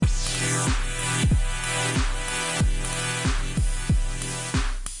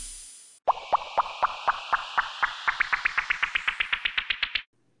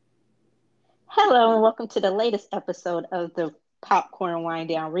welcome to the latest episode of the Popcorn Wind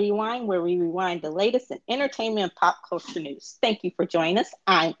Down Rewind, where we rewind the latest in entertainment and pop culture news. Thank you for joining us.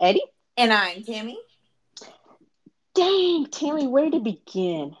 I'm Eddie. And I'm Tammy. Dang, Tammy, where to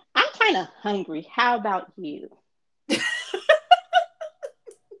begin? I'm kind of hungry. How about you?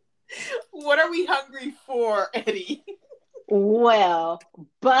 What are we hungry for, Eddie? Well,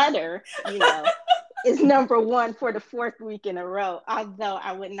 butter, is number one for the fourth week in a row. Although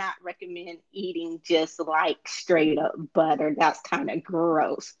I would not recommend eating just like straight up butter. That's kind of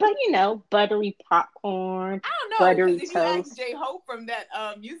gross. But buttery popcorn, I don't know, because buttery if you ask toast. J Hope from that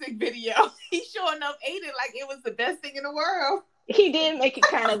music video, he sure enough ate it like it was the best thing in the world. He did make it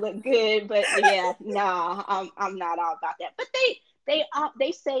kind of look good, but yeah, nah, I'm not all about that. But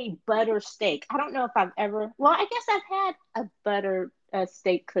they say butter steak. I don't know if I've ever. Well, I guess I've had a butter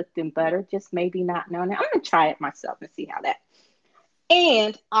steak cooked in butter, just maybe not known it. I'm gonna try it myself and see how that.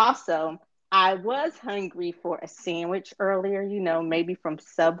 And also, I was hungry for a sandwich earlier. Maybe from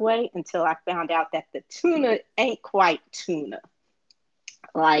Subway until I found out that the tuna ain't quite tuna.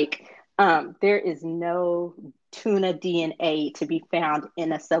 Like, there is no tuna DNA to be found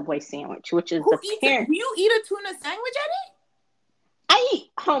in a Subway sandwich, which is Who eats it? apparent. Do you eat a tuna sandwich, Eddie? I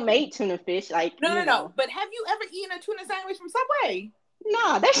eat homemade tuna fish, No. But have you ever eaten a tuna sandwich from Subway?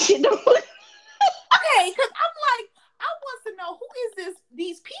 Nah, that shit don't. Okay, because I'm like, I want to know who is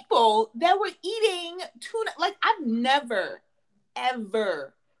these people that were eating tuna. Like, I've never,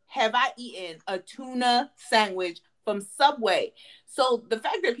 ever have I eaten a tuna sandwich from Subway. So the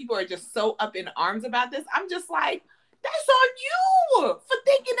fact that people are just so up in arms about this, I'm just like, that's on you for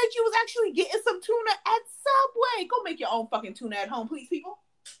thinking that you was actually getting some tuna at Subway. Go make your own fucking tuna at home, please, people.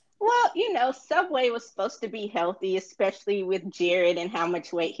 Well, Subway was supposed to be healthy, especially with Jared and how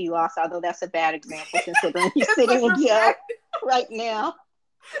much weight he lost. Although that's a bad example considering he's sitting in jail right now.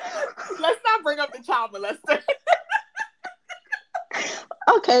 Let's not bring up the child molester.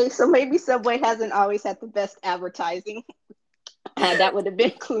 Okay, so maybe Subway hasn't always had the best advertising. That would have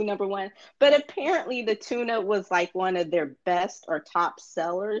been clue number one. But apparently, the tuna was like one of their best or top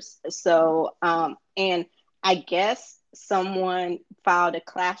sellers. So, and I guess someone filed a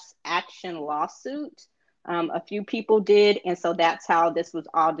class action lawsuit. A few people did, and so that's how this was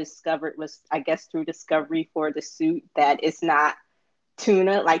all discovered. Was I guess through discovery for the suit that it's not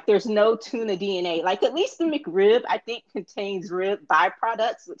tuna. Like there's no tuna DNA. Like at least the McRib, I think, contains rib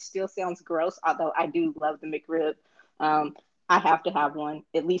byproducts, which still sounds gross. Although I do love the McRib. I have to have one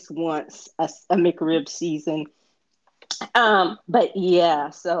at least once a McRib season. But yeah,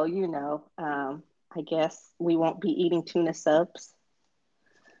 so I guess we won't be eating tuna subs.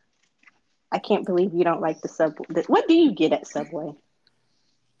 I can't believe you don't like the Subway. What do you get at Subway?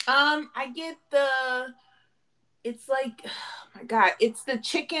 I get it's like, oh my God, it's the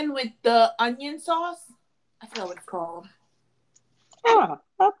chicken with the onion sauce. I forgot what it's called. Oh,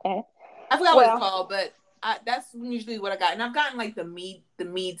 okay. I forgot what it's called, but that's usually what I got. And I've gotten like the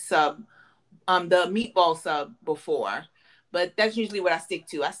meat sub, the meatball sub before, but that's usually what I stick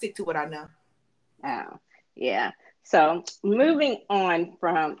to. I stick to what I know. Oh, yeah. So moving on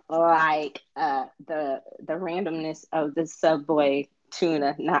from like the randomness of the Subway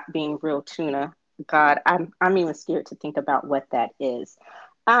tuna not being real tuna. God, I'm even scared to think about what that is.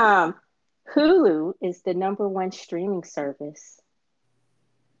 Um, Hulu is the number one streaming service.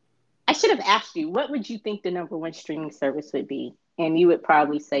 I should have asked you, what would you think the number one streaming service would be? And you would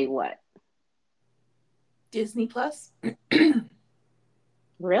probably say what? Disney Plus.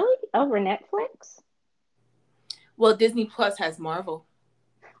 Really? Over Netflix? Well, Disney Plus has Marvel.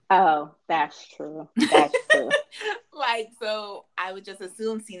 Oh, that's true. That's true. Like, so I would just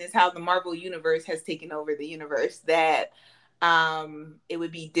assume, seeing as how the Marvel universe has taken over the universe, that it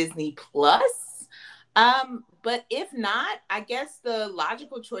would be Disney Plus. But if not, I guess the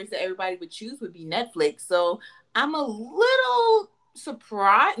logical choice that everybody would choose would be Netflix. So I'm a little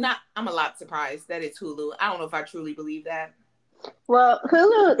surprised. I'm a lot surprised that it's Hulu. I don't know if I truly believe that. Well,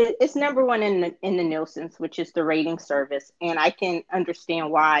 Hulu is number one in the Nielsen's, which is the rating service, and I can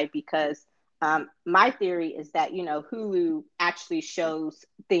understand why because my theory is that Hulu actually shows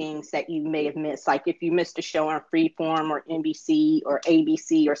things that you may have missed. Like if you missed a show on Freeform or NBC or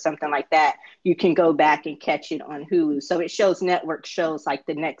ABC or something like that, you can go back and catch it on Hulu. So it shows network shows like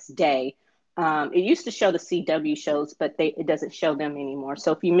the next day. It used to show the CW shows, but it doesn't show them anymore.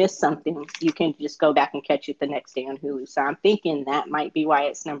 So if you miss something, you can just go back and catch it the next day on Hulu. So I'm thinking that might be why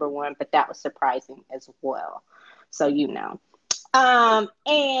it's number one, but that was surprising as well. So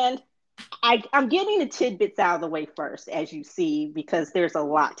and I'm getting the tidbits out of the way first, as you see, because there's a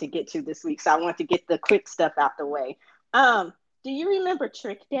lot to get to this week. So I want to get the quick stuff out the way. Do you remember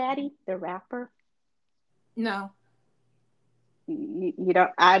Trick Daddy, the rapper? No. You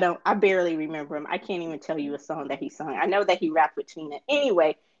don't, I barely remember him. I can't even tell you a song that he sung. I know that he rapped with Tina.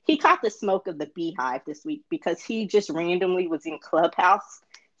 Anyway, he caught the smoke of the Beehive this week because he just randomly was in Clubhouse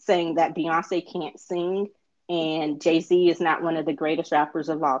saying that Beyonce can't sing and Jay-Z is not one of the greatest rappers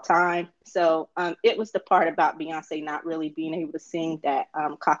of all time. So it was the part about Beyonce not really being able to sing that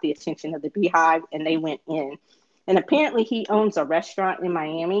caught the attention of the Beehive, and they went in. And apparently he owns a restaurant in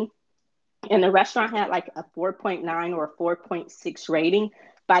Miami, and the restaurant had like a 4.9 or a 4.6 rating.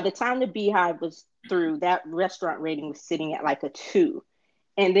 By the time the Beehive was through, that restaurant rating was sitting at like a 2.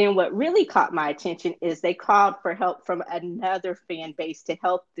 And then what really caught my attention is they called for help from another fan base to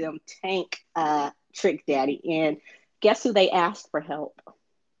help them tank Trick Daddy. And guess who they asked for help?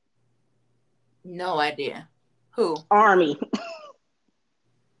 No idea. Who? Army.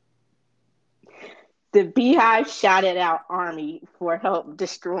 The Beehive shouted out Army for help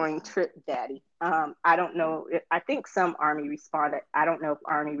destroying Trick Daddy. I don't know. I think some Army responded. I don't know if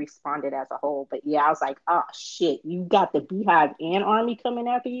Army responded as a whole, but yeah, I was like, oh shit, you got the Beehive and Army coming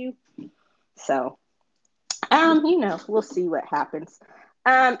after you. So, we'll see what happens.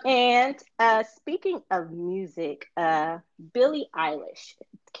 And speaking of music, Billie Eilish,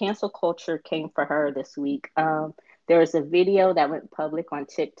 cancel culture came for her this week. There was a video that went public on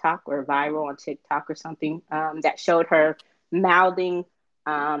TikTok or viral on TikTok or something that showed her mouthing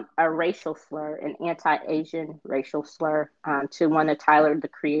a racial slur, an anti-Asian racial slur, to one of Tyler the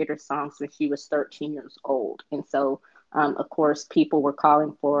Creator's songs when she was 13 years old. And so, of course, people were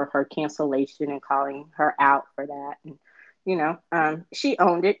calling for her cancellation and calling her out for that. And she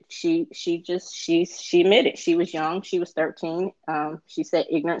owned it. She admitted she was young. She was 13. She said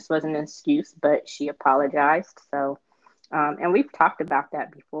ignorance wasn't an excuse, but she apologized. So, and we've talked about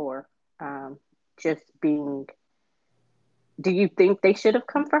that before. Just being, do you think they should have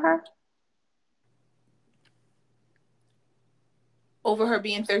come for her? Over her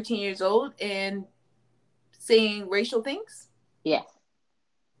being 13 years old and saying racial things? Yes.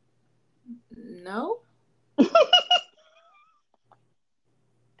 No.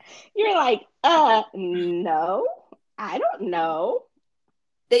 You're like, no, I don't know.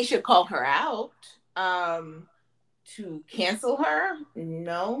 They should call her out. To cancel her?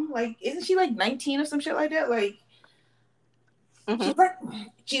 No. Like, isn't she like 19 or some shit like that? Like, Mm-hmm.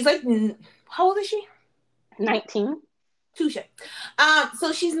 she's like, how old is she? 19. Touche.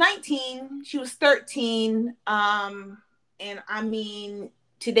 So she's 19. She was 13. And I mean,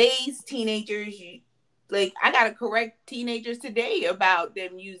 today's teenagers, like, I gotta correct teenagers today about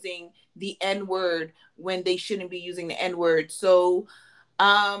them using the N word when they shouldn't be using the N word. So,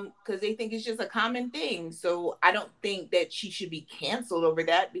 because they think it's just a common thing. So I don't think that she should be canceled over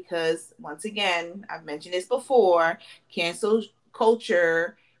that because, once again, I've mentioned this before, cancel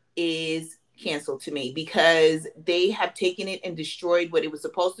culture is canceled to me because they have taken it and destroyed what it was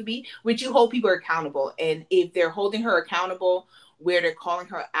supposed to be, which you hold people accountable. And if they're holding her accountable where they're calling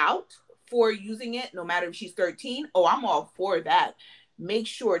her out for using it, no matter if she's 13, oh, I'm all for that. Make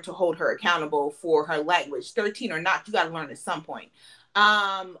sure to hold her accountable for her language. 13 or not, you got to learn at some point.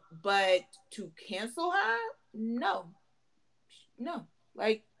 But to cancel her, no.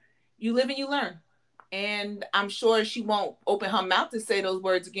 Like, you live and you learn. And I'm sure she won't open her mouth to say those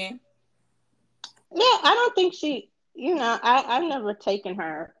words again. Yeah, I don't think she. I've never taken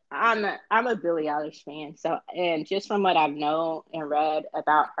her. I'm a Billie Eilish fan, so, and just from what I've known and read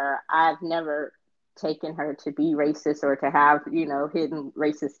about her, I've never taken her to be racist or to have hidden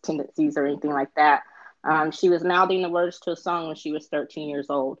racist tendencies or anything like that. She was mouthing the words to a song when she was 13 years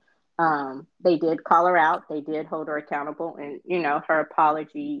old. They did call her out. They did hold her accountable, and her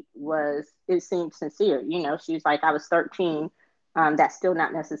apology it seemed sincere. She's like, I was 13. That's still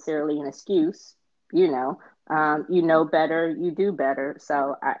not necessarily an excuse. You know better, you do better.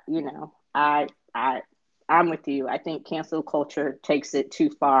 So I'm with you. I think cancel culture takes it too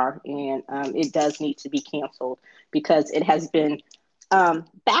far, and it does need to be canceled because it has been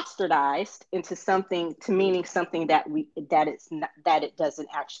bastardized into something, to meaning something that it's not, that it doesn't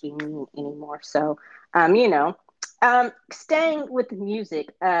actually mean anymore. So, staying with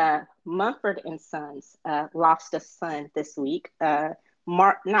music, Mumford and Sons lost a son this week.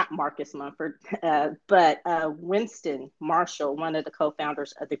 Not Marcus Mumford, but Winston Marshall, one of the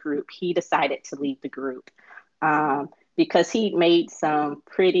co-founders of the group, he decided to leave the group because he made some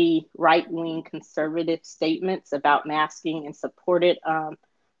pretty right-wing conservative statements about masking and supported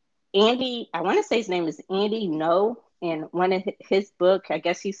Andy. I want to say his name is Andy No. In one of his book, I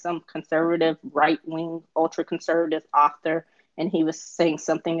guess he's some conservative, right-wing, ultra-conservative author, and he was saying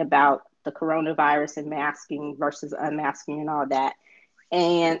something about the coronavirus and masking versus unmasking and all that.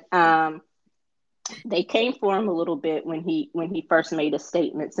 And They came for him a little bit when he first made his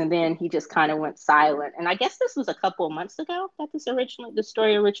statements, and then he just kind of went silent. And I guess this was a couple of months ago that the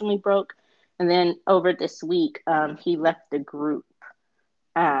story originally broke, and then over this week, he left the group.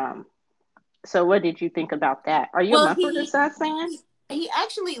 Um, so what did you think about that? Are you a Well, Mumford and Sons fan? he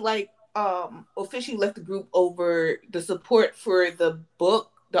actually like officially left the group over the support for the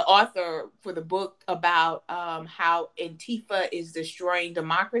book, the author for the book about how Antifa is destroying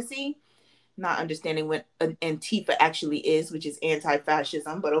democracy. Not understanding what an Antifa actually is, which is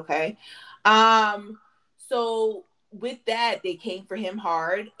anti-fascism, but okay. Um, so with that, they came for him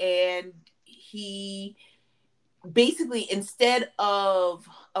hard, and he basically, instead of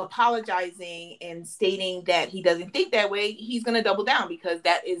apologizing and stating that he doesn't think that way, he's going to double down because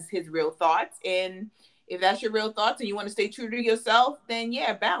that is his real thoughts. And if that's your real thoughts and you want to stay true to yourself, then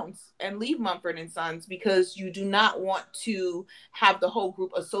yeah, bounce and leave Mumford and Sons, because you do not want to have the whole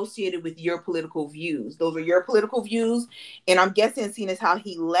group associated with your political views. Those are your political views. And I'm guessing, seeing as how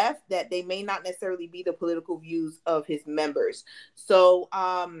he left, that they may not necessarily be the political views of his members. So,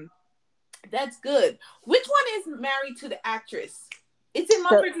 that's good. Which one is married to the actress? It's in The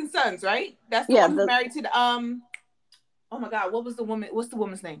Mumford and Sons, right? That's the yeah one who's the married to the Oh my God, what was the woman? What's the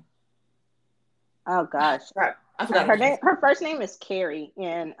woman's name? Oh gosh, Right, I forgot her her name. name her first name is Carrie,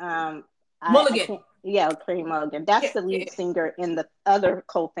 and I Mulligan. can't. Yeah, Carrie Mulligan. That's Yeah, the yeah, lead yeah. singer in the other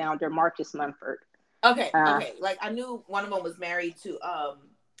co-founder, Marcus Mumford. Okay, Uh, okay. Like I knew one of them was married to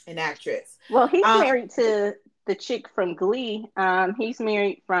an actress. well, he's Um, married to the chick from Glee. He's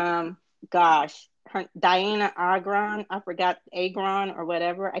married from, gosh, Diana Agron. I forgot, Agron or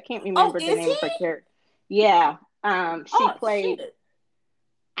whatever. I can't oh, remember the is name he? of her character. Yeah. She Oh played. shit.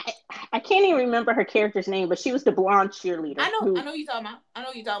 I, I can't even remember her character's name, but she was the blonde cheerleader I who, know you talking about. I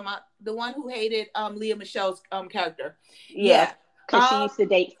know you talking about the one who hated Leah Michelle's character. yeah, Yeah. because she Um used to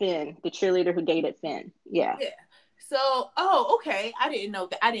date Finn, the cheerleader who dated Finn. Yeah. Yeah. So, oh, okay. I didn't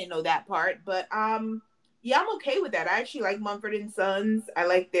know that part, but yeah, I'm okay with that. I actually like Mumford and Sons. I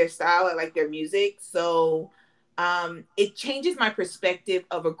like their style. I like their music. So, it changes my perspective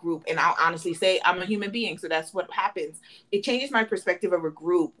of a group. And I'll honestly say I'm a human being, so that's what happens. It changes my perspective of a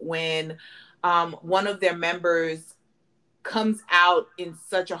group when one of their members comes out in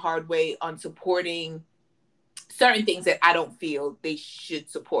such a hard way on supporting certain things that I don't feel they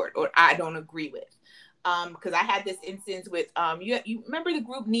should support or I don't agree with. Because I had this instance with you remember the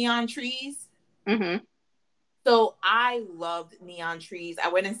group Neon Trees? Mm-hmm. So I loved Neon Trees. I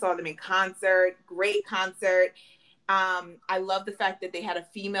went and saw them in concert. Great concert. I love the fact that they had a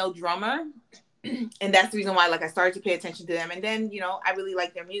female drummer, and that's the reason why like I started to pay attention to them. And then I really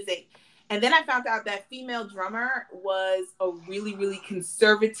liked their music. And then I found out that female drummer was a really, really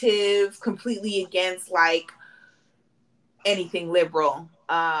conservative, completely against like anything liberal.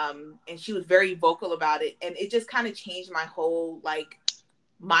 And she was very vocal about it. And it just kind of changed my whole like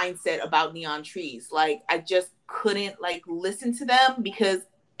mindset about Neon Trees. Like I just couldn't like listen to them because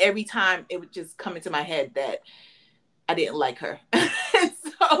every time it would just come into my head that I didn't like her.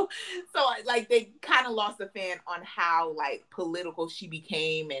 Like they kind of lost a fan on how like political she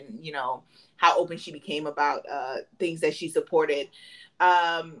became and how open she became about things that she supported,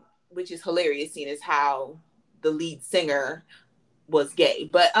 which is hilarious seeing as how the lead singer was gay.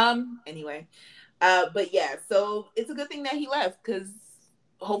 But anyway, but yeah, so it's a good thing that he left because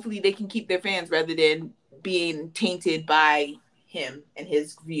hopefully they can keep their fans rather than being tainted by him and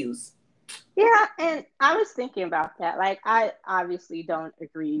his views. Yeah, and I was thinking about that. Like, I obviously don't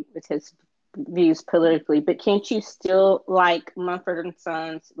agree with his views politically, but can't you still like Mumford and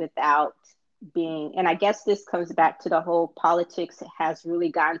Sons without being? And I guess this comes back to the whole politics has really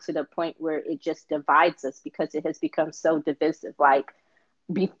gotten to the point where it just divides us because it has become so divisive. Like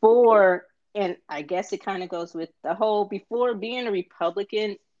before, and I guess it kind of goes with the whole before being a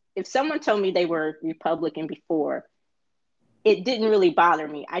Republican. If someone told me they were Republican before, it didn't really bother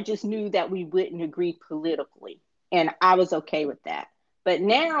me. I just knew that we wouldn't agree politically, and I was okay with that. But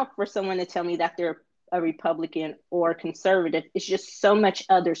now, for someone to tell me that they're a Republican or conservative, it's just so much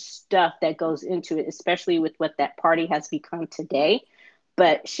other stuff that goes into it, especially with what that party has become today.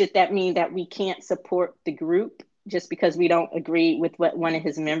 But should that mean that we can't support the group just because we don't agree with what one of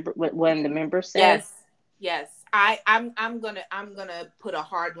the members said? Yes, yes. I'm gonna put a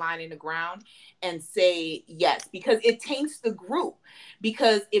hard line in the ground and say yes because it taints the group.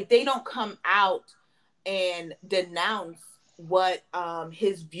 Because if they don't come out and denounce what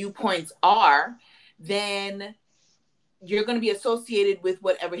his viewpoints are, then you're going to be associated with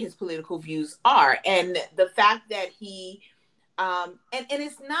whatever his political views are. And the fact that he and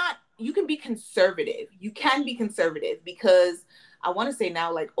it's not, you can be conservative. You can be conservative because I want to say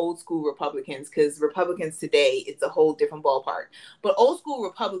now like old school Republicans, because Republicans today, it's a whole different ballpark. But old school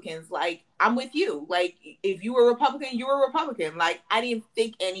Republicans, like, I'm with you. Like, if you were a Republican, you were a Republican. Like, I didn't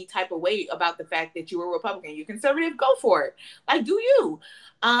think any type of way about the fact that you were a Republican. You're conservative, go for it. Like, do you?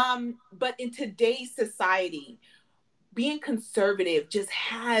 But in today's society, being conservative just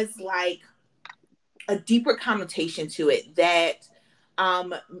has like a deeper connotation to it that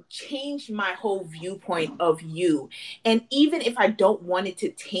changed my whole viewpoint of you. And even if I don't want it to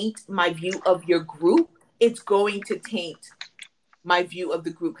taint my view of your group, it's going to taint my view of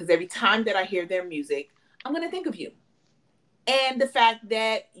the group, because every time that I hear their music, I'm going to think of you. And the fact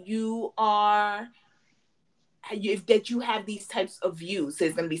that that you have these types of views, so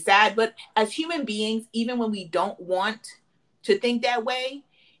it's going to be sad. But as human beings, even when we don't want to think that way,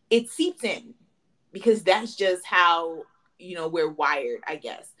 it seeps in, because that's just how, we're wired, I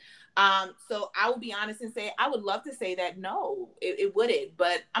guess. So I will be honest and say, I would love to say that no, it wouldn't,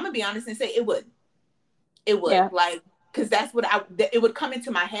 but I'm gonna be honest and say it would. It would. Yeah. Like, because that's what it would come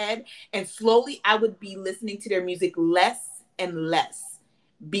into my head, and slowly I would be listening to their music less and less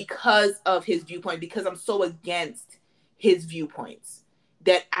because of his viewpoint, because I'm so against his viewpoints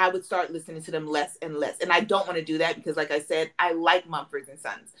that I would start listening to them less and less. And I don't want to do that because, like I said, I like Mumford and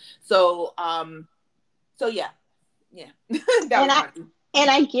Sons. So yeah. That And was I my. and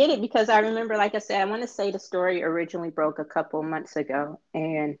I get it because I remember, like I said, I want to say the story originally broke a couple months ago,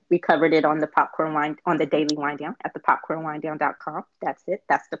 and we covered it on the popcorn wine on the daily wind down at the popcornwindown.com. That's it.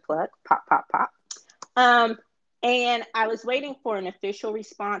 That's the plug. Pop, pop, pop. Um, and I was waiting for an official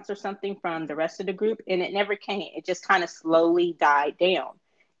response or something from the rest of the group, and it never came. It just kind of slowly died down.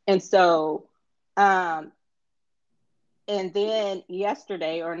 And so, um, and then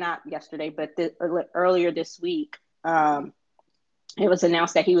yesterday, or not yesterday, but earlier this week, it was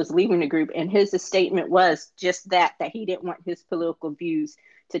announced that he was leaving the group, and his statement was just that he didn't want his political views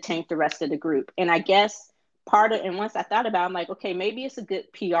to taint the rest of the group. And I guess and once I thought about it, I'm like, okay, maybe it's a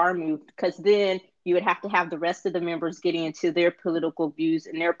good PR move, because then you would have to have the rest of the members getting into their political views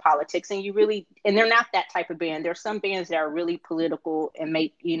and their politics. And they're not that type of band. There's some bands that are really political and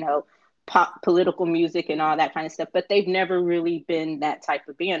make, pop political music and all that kind of stuff, but they've never really been that type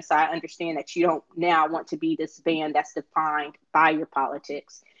of band. So I understand that you don't now want to be this band that's defined by your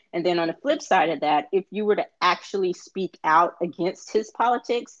politics. And then on the flip side of that, if you were to actually speak out against his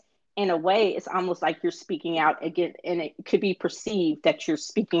politics, in a way, it's almost like you're speaking out against, and it could be perceived that you're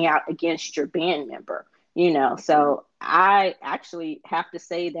speaking out against your band member, So I actually have to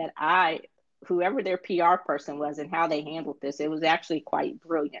say that whoever their PR person was and how they handled this, it was actually quite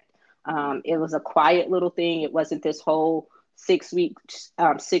brilliant. It was a quiet little thing. It wasn't this whole 6 weeks,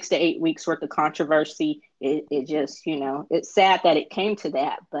 6 to 8 weeks worth of controversy. It just, it's sad that it came to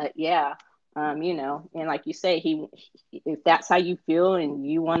that, but yeah, and like you say, if that's how you feel and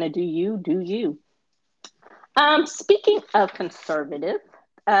you want to do you, do you. Speaking of conservative,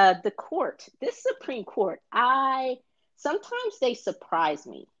 this Supreme Court, sometimes they surprise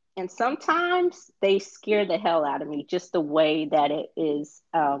me, and sometimes they scare the hell out of me, just the way that it is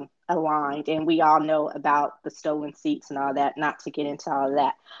aligned. And we all know about the stolen seats and all that, not to get into all of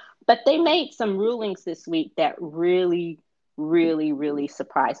that. But they made some rulings this week that really, really, really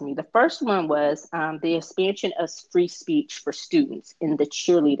surprised me. The first one was the expansion of free speech for students in the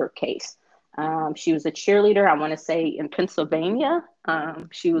cheerleader case. She was a cheerleader, I want to say, in Pennsylvania.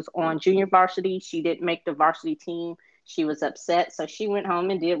 She was on junior varsity. She didn't make the varsity team. She was upset. So she went home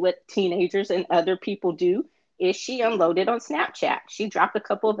and did what teenagers and other people do, is she unloaded on Snapchat. She dropped a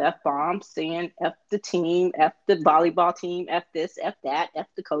couple of F-bombs saying F the team, F the volleyball team, F this, F that, F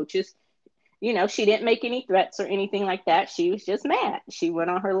the coaches. She didn't make any threats or anything like that. She was just mad. She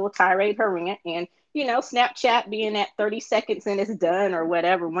went on her little tirade, her rant, and Snapchat being at 30 seconds and it's done or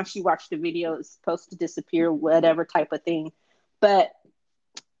whatever. Once you watch the video, it's supposed to disappear, whatever type of thing. But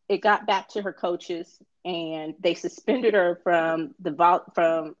it got back to her coaches, and they suspended her from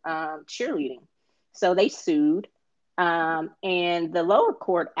cheerleading. So they sued. And the lower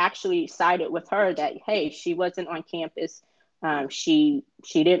court actually sided with her that, hey, she wasn't on campus. She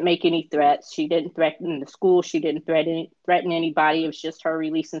didn't make any threats. She didn't threaten the school. She didn't threaten anybody. It was just her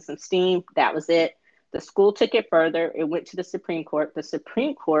releasing some steam. That was it. The school took it further. It went to the Supreme Court. The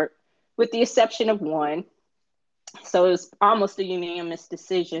Supreme Court, with the exception of one, so it was almost a unanimous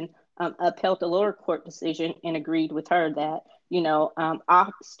decision, upheld the lower court decision and agreed with her that,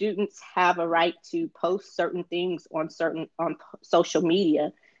 our students have a right to post certain things on social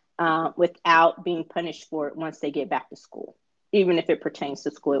media without being punished for it once they get back to school, even if it pertains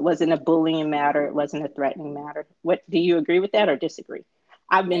to school. It wasn't a bullying matter. It wasn't a threatening matter. What, do you agree with that or disagree?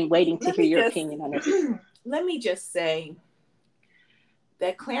 I've been waiting to hear your opinion on this. Let me just say,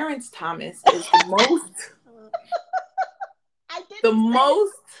 that Clarence Thomas is the most I didn't the say it.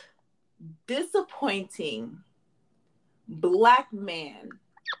 most disappointing Black man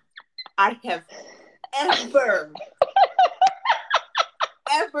I have ever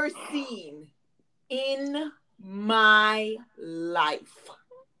seen in my life.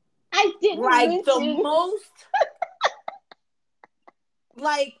 I didn't Like the mention. most,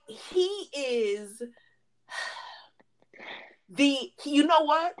 like he is you know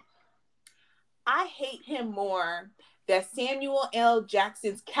what? I hate him more than Samuel L.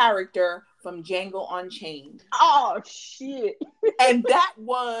 Jackson's character from Django Unchained. Oh shit, And that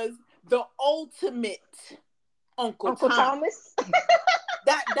was the ultimate Uncle Uncle Tom. Thomas.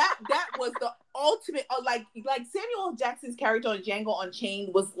 That was the ultimate, like Samuel L. Jackson's character on Django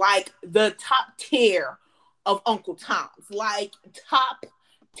Unchained was like the top tier of Uncle Tom's, like top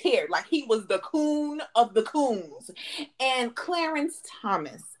tier, like he was the coon of the coons. And Clarence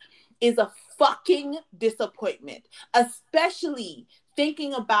Thomas is a fucking disappointment, especially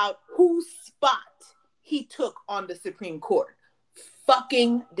thinking about whose spot he took on the Supreme Court.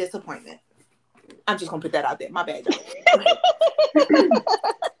 Fucking disappointment. I'm just gonna put that out there. My bad, y'all.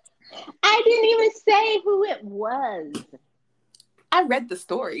 I didn't even say who it was. I read the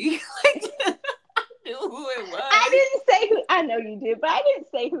story. I knew who it was. I didn't say who. I know you did, but I didn't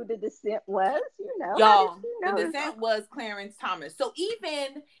say who the dissent was. You know, how Y'all, did you the know? dissent was Clarence Thomas. So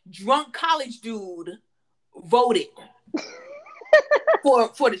even drunk college dude voted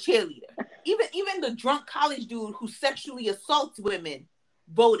for the cheerleader. Even the drunk college dude who sexually assaults women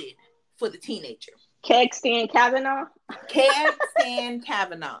voted for the teenager. Keg stand Kavanaugh. Can't stand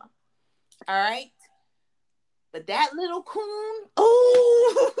Kavanaugh. All right. But that little coon,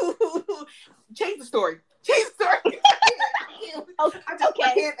 oh, change the story. Change the story. I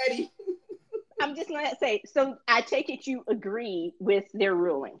can't, Eddie. I'm just going to say, so I take it you agree with their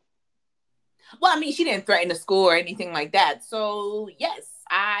ruling. Well, I mean, she didn't threaten the school or anything like that. So, yes,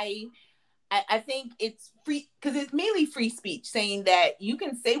 I think it's free because it's mainly free speech, saying that you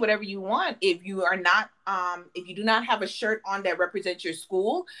can say whatever you want if you are not, if you do not have a shirt on that represents your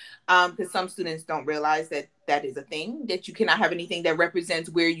school, because some students don't realize that that is a thing, that you cannot have anything that represents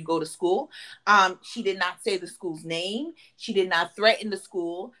where you go to school. She did not say the school's name. She did not threaten the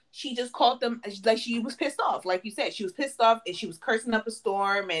school. She just called them, like she was pissed off. Like you said, she was pissed off and she was cursing up a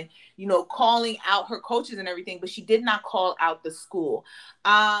storm and, you know, calling out her coaches and everything, but she did not call out the school.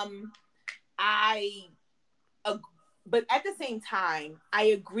 But at the same time, I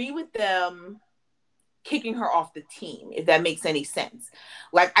agree with them kicking her off the team, if that makes any sense.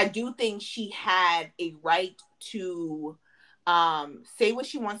 Like, I do think she had a right to say what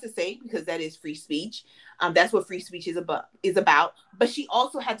she wants to say because that is free speech. That's what free speech is about. But she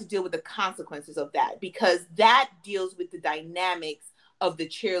also had to deal with the consequences of that because that deals with the dynamics of the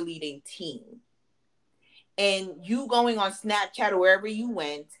cheerleading team. And you going on Snapchat or wherever you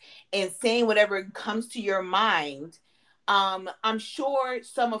went and saying whatever comes to your mind, I'm sure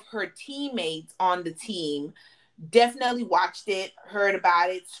some of her teammates on the team definitely watched it, heard about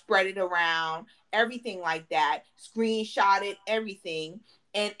it, spread it around, everything like that, screenshot it, everything.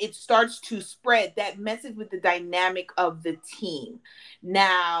 And it starts to spread that message with the dynamic of the team.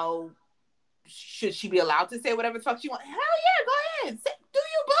 Now, should she be allowed to say whatever the fuck she wants? Hell yeah, go ahead. Do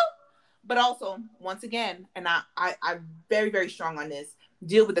you, boo? But also, once again, and I'm very, very strong on this,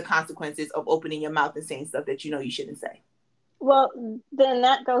 deal with the consequences of opening your mouth and saying stuff that you know you shouldn't say. Well, then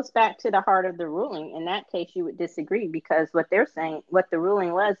that goes back to the heart of the ruling. In that case, you would disagree because what they're saying, what the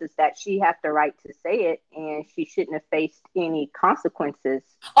ruling was, is that she had the right to say it and she shouldn't have faced any consequences.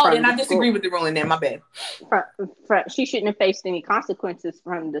 Oh, then I disagree with the ruling then, my bad. She shouldn't have faced any consequences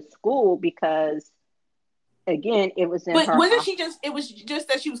from the school because, again, it was in but her. Wasn't she just, it was just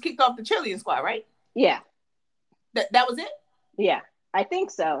that she was kicked off the cheerleading squad, right? Yeah. That was it? Yeah, I think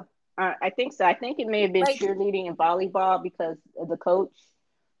so. I think so. I think it may have been cheerleading and volleyball because of the coach.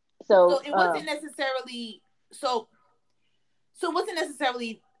 So it wasn't necessarily so it wasn't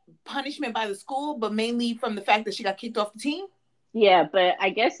necessarily punishment by the school, but mainly from the fact that she got kicked off the team. Yeah, but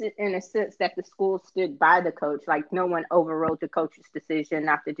I guess in a sense that the school stood by the coach, like no one overrode the coach's decision,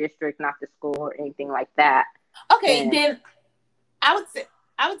 not the district, not the school, or anything like that. Okay, then I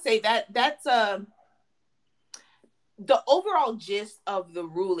would say that that's the overall gist of the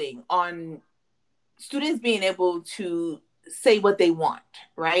ruling on students being able to say what they want,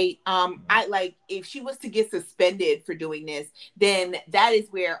 right? I like if she was to get suspended for doing this, then that is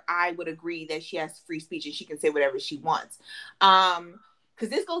where I would agree that she has free speech and she can say whatever she wants.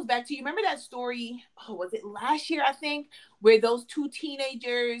 Because this goes back to, you remember that story, was it last year, I think, where those two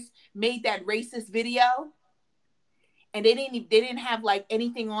teenagers made that racist video? and they didn't have like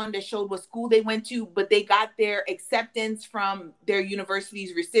anything on that showed what school they went to, but they got their acceptance from their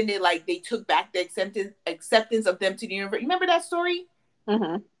universities rescinded. Like they took back the acceptance of them to the university. Remember that story?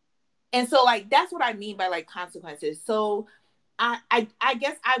 Mm-hmm. And so like that's what I mean by like consequences. So I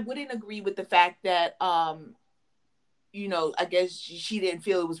guess I wouldn't agree with the fact that I guess she didn't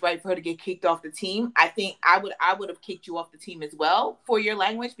feel it was right for her to get kicked off the team. I think I would have kicked you off the team as well for your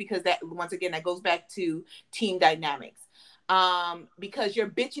language, because that, once again, that goes back to team dynamics. Because you're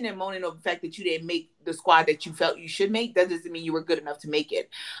bitching and moaning over the fact that you didn't make the squad that you felt you should make. That doesn't mean you were good enough to make it.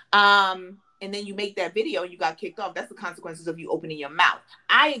 And then you make that video and you got kicked off. That's the consequences of you opening your mouth.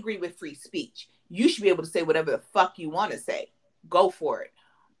 I agree with free speech. You should be able to say whatever the fuck you want to say. Go for it.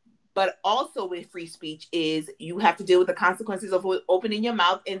 But also with free speech is you have to deal with the consequences of opening your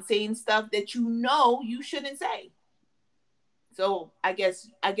mouth and saying stuff that you shouldn't say. So I guess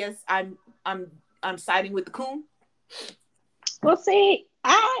I'm siding with the coon. Well, see,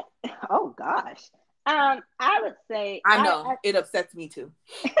 oh gosh, I would say I know it upsets me too.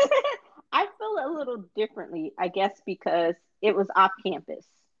 I feel a little differently, I guess, because it was off campus.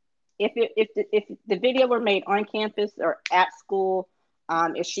 If the video were made on campus or at school,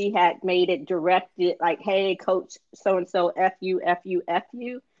 if she had made it directed like, "Hey, Coach so and so, f you, f you, f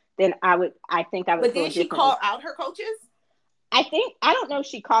you," then I think I would But feel did she differently. call out her coaches? I don't know if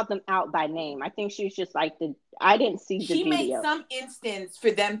she called them out by name. I think she was just like I didn't see the She made video. some instance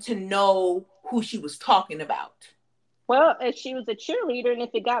for them to know who she was talking about. Well, if she was a cheerleader and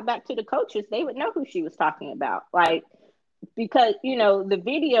if it got back to the coaches, they would know who she was talking about. Like, because, the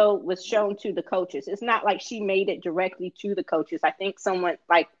video was shown to the coaches. It's not like she made it directly to the coaches. I think someone,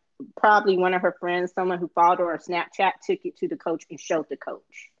 like, probably one of her friends, someone who followed her on Snapchat, took it to the coach and showed the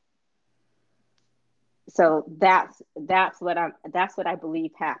coach. So that's what I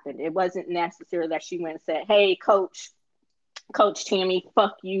believe happened. It wasn't necessarily that she went and said, "Hey, Coach Tammy,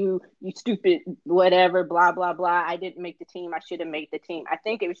 fuck you, you stupid, whatever, blah, blah, blah. I didn't make the team. I should have made the team." I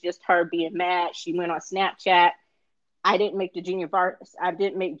think it was just her being mad. She went on Snapchat. "I didn't make the junior varsity. I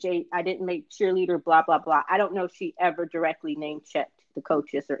didn't make cheerleader, blah, blah, blah." I don't know if she ever directly name checked the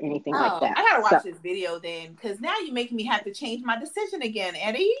coaches or anything like Oh, that. I gotta So, watch this video then, because now you're making me have to change my decision again,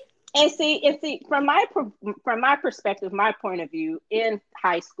 Eddie. and see, from my perspective, my point of view, in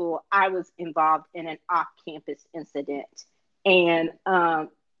high school, I was involved in an off-campus incident, and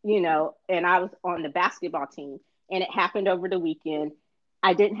and I was on the basketball team, and it happened over the weekend.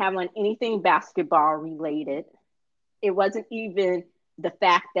 I didn't have on anything basketball related. It wasn't even the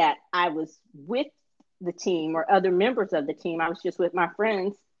fact that I was with the team or other members of the team. I was just with my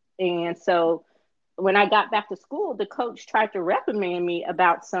friends, and so when I got back to school, the coach tried to reprimand me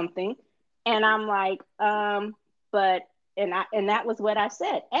about something, and I'm like, but and that was what I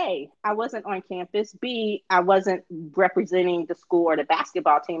said. A, I wasn't on campus. B, I wasn't representing the school or the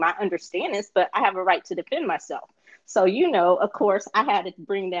basketball team. I understand this, but I have a right to defend myself. So, of course, I had to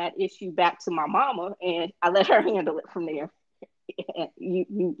bring that issue back to my mama, and I let her handle it from there.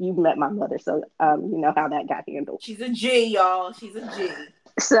 You met my mother, so you know how that got handled. She's a G, y'all. She's a G.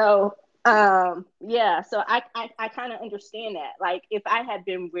 So yeah, so I kind of understand that. Like, if I had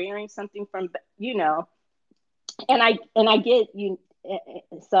been wearing something from, and I get you,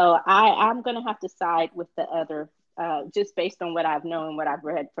 so I'm gonna have to side with the other, just based on what I've known, what I've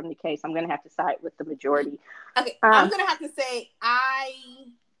read from the case. I'm gonna have to side with the majority. Okay, I'm gonna have to say I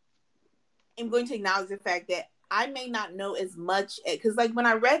am going to acknowledge the fact that I may not know as much, because like when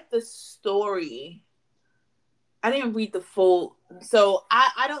I read the story, I didn't read the full, so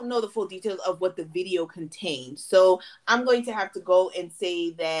I don't know the full details of what the video contained. So I'm going to have to go and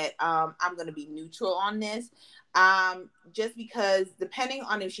say that I'm going to be neutral on this, just because depending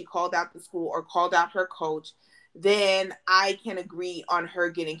on if she called out the school or called out her coach, then I can agree on her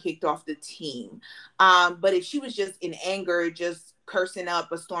getting kicked off the team. But if she was just in anger, just cursing up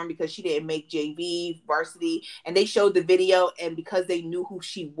a storm because she didn't make JV varsity, and they showed the video, and because they knew who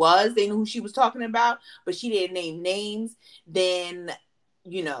she was, they knew who she was talking about, but she didn't name names, then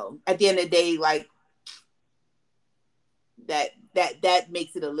at the end of the day, like that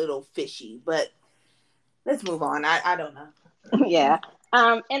makes it a little fishy. But let's move on. I don't know. Yeah.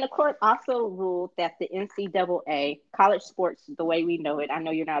 And the court also ruled that the NCAA, college sports, the way we know it, I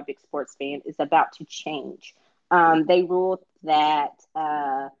know you're not a big sports fan, is about to change. They ruled that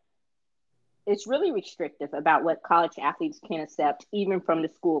it's really restrictive about what college athletes can accept, even from the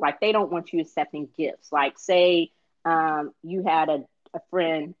school. Like, they don't want you accepting gifts. Like, say you had a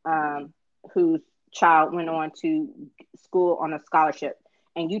friend whose child went on to school on a scholarship,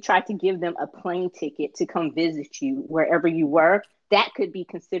 and you tried to give them a plane ticket to come visit you wherever you were, that could be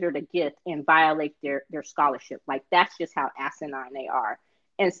considered a gift and violate their scholarship. Like, that's just how asinine they are.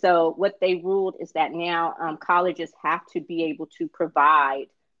 And so what they ruled is that now colleges have to be able to provide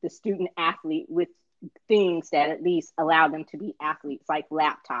the student athlete with things that at least allow them to be athletes, like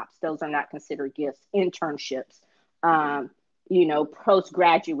laptops. Those are not considered gifts. Internships, um,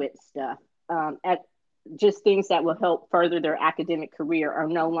 postgraduate stuff, at just things that will help further their academic career are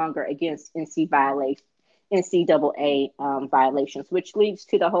no longer against NCAA violations, which leads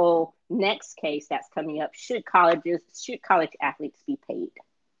to the whole next case that's coming up. Should college athletes be paid?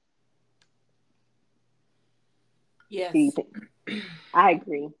 Do you Yes. think? I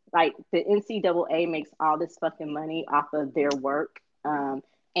agree. Like, the NCAA makes all this fucking money off of their work,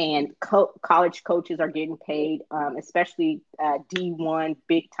 and college coaches are getting paid, especially D1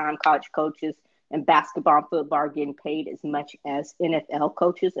 big time college coaches and basketball and football are getting paid as much as NFL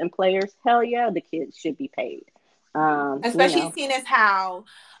coaches and players. Hell yeah, the kids should be paid. Um, you Especially know, seeing as how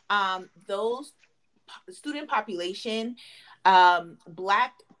those student population,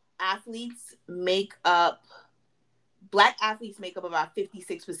 black athletes make up about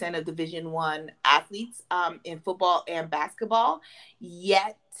 56% of Division 1 athletes in football and basketball.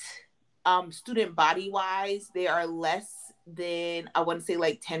 Yet, student body wise, they are less than, I want to say,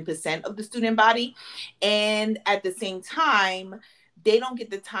 like 10% of the student body. And at the same time, they don't get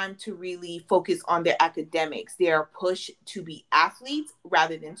the time to really focus on their academics. They are pushed to be athletes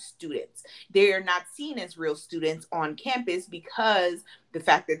rather than students. They are not seen as real students on campus because the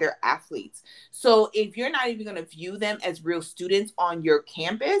fact that they're athletes. So if you're not even going to view them as real students on your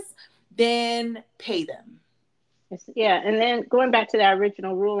campus, then pay them. yeah, and then going back to that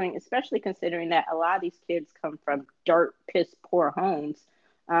original ruling, especially considering that a lot of these kids come from dirt, piss poor homes,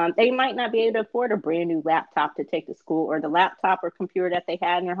 they might not be able to afford a brand new laptop to take to school, or the laptop or computer that they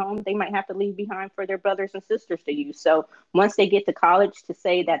had in their home, they might have to leave behind for their brothers and sisters to use. So once they get to college, to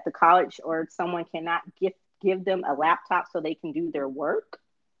say that the college or someone cannot give them a laptop so they can do their work,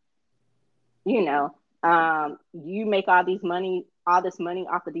 you know, you make all this money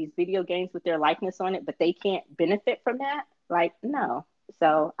off of these video games with their likeness on it, but they can't benefit from that. Like, no.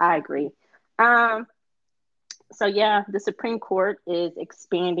 So I agree. Um, so yeah, the Supreme Court is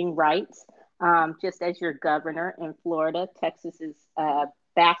expanding rights. Just as your governor in Florida, Texas's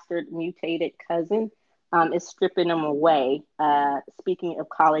bastard mutated cousin is stripping them away. Speaking of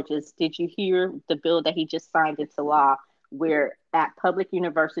colleges, did you hear the bill that he just signed into law, where at public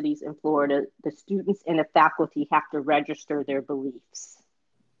universities in Florida, the students and the faculty have to register their beliefs?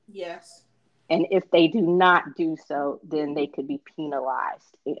 Yes. And if they do not do so, then they could be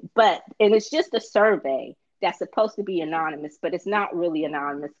penalized. And it's just a survey that's supposed to be anonymous, but it's not really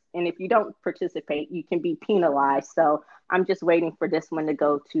anonymous. And if you don't participate, you can be penalized. So I'm just waiting for this one to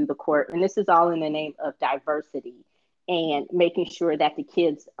go to the court. And this is all in the name of diversity and making sure that the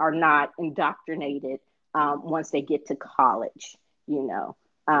kids are not indoctrinated once they get to college,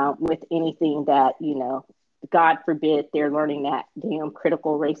 with anything that, God forbid they're learning that damn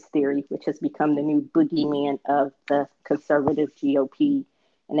critical race theory, which has become the new boogeyman of the conservative GOP,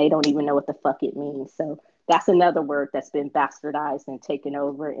 and they don't even know what the fuck it means. So that's another word that's been bastardized and taken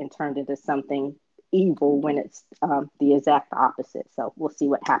over and turned into something evil when it's the exact opposite. So we'll see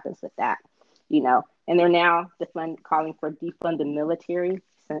what happens with that, And they're now calling for defund the military,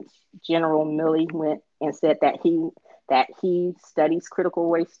 since General Milley went and said that he studies critical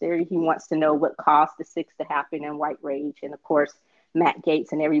race theory. He wants to know what caused the six to happen in White Rage. And of course, Matt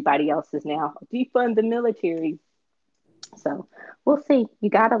Gaetz and everybody else is now defund the military. So we'll see. You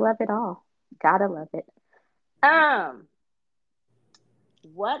gotta love it all. Gotta love it. Um,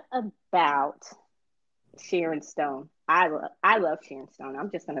 what about Sharon Stone? I love Sharon Stone.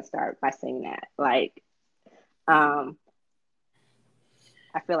 I'm just gonna start by saying that. Like, um,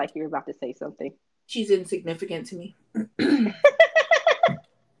 I feel like you're about to say something. She's insignificant to me.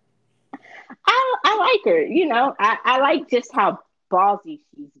 I like her. I like just how ballsy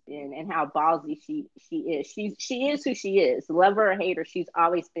she's been and how ballsy she is. She is who she is. Love her or hate her, she's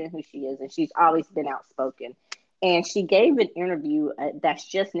always been who she is, and she's always been outspoken. And she gave an interview that's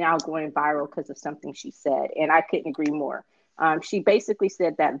just now going viral because of something she said, and I couldn't agree more. She basically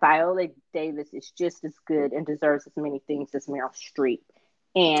said that Viola Davis is just as good and deserves as many things as Meryl Streep.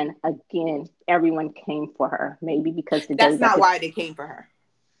 And again, everyone came for her, maybe because the day That's that not why they came for her.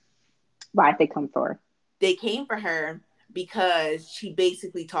 why they come for her. They came for her because she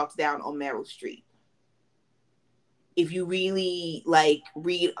basically talks down on Meryl Streep. If you really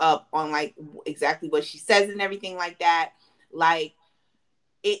read up on exactly what she says and everything like that, like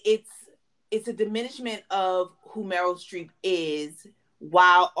it's a diminishment of who Meryl Streep is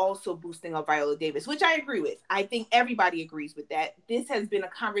while also boosting up Viola Davis, which I agree with. I think everybody agrees with that. This has been a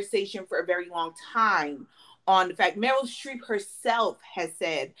conversation for a very long time on the fact Meryl Streep herself has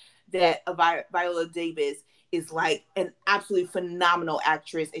said that Viola Davis is like an absolutely phenomenal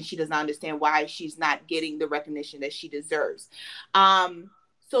actress, and she does not understand why she's not getting the recognition that she deserves. Um,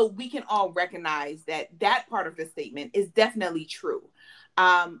 so we can all recognize that that part of the statement is definitely true.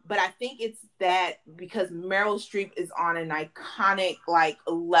 But I think it's that because Meryl Streep is on an iconic like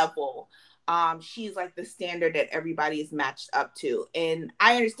level. She's like the standard that everybody is matched up to. And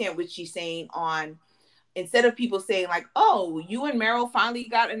I understand what she's saying on instead of people saying like, oh, you and Meryl finally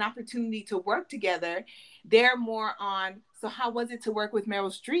got an opportunity to work together, they're more on, so how was it to work with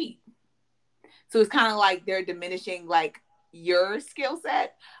Meryl Streep? So it's kind of like they're diminishing like your skill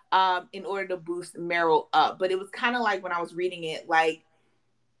set in order to boost Meryl up. But it was kind of like when I was reading it, like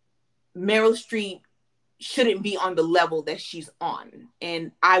Meryl Streep shouldn't be on the level that she's on.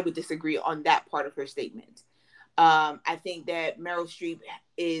 And I would disagree on that part of her statement. I think that Meryl Streep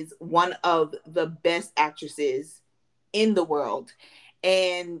is one of the best actresses in the world,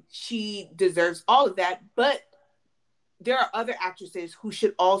 and she deserves all of that. But there are other actresses who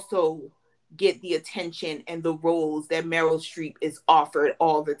should also get the attention and the roles that Meryl Streep is offered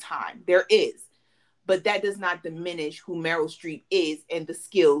all the time. There is, but that does not diminish who Meryl Streep is and the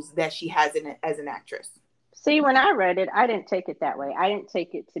skills that she has as an actress. See, when I read it, I didn't take it that way. I didn't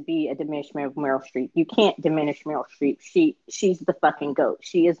take it to be a diminishment of Meryl Streep. You can't diminish Meryl Streep. She's the fucking goat.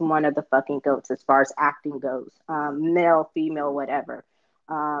 She is one of the fucking goats as far as acting goes. Male, female, whatever.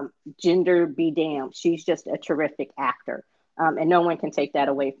 Gender be damned. She's just a terrific actor, and no one can take that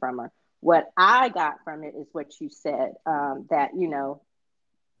away from her. What I got from it is what you said, that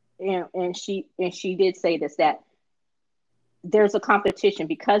and she did say this, that there's a competition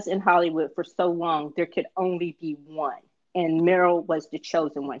because in Hollywood for so long there could only be one, and Meryl was the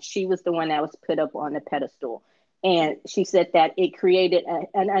chosen one. She was the one that was put up on the pedestal, and she said that it created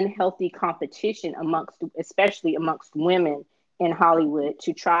an unhealthy competition amongst, especially amongst women in Hollywood,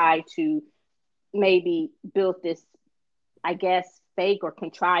 to try to maybe build this, I guess, fake or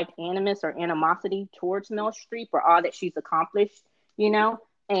contrived animus or animosity towards Meryl Streep or all that she's accomplished, you know.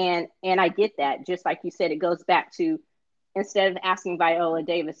 And I get that. Just like you said, it goes back to, instead of asking Viola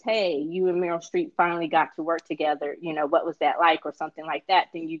Davis, hey, you and Meryl Streep finally got to work together, what was that like, or something like that,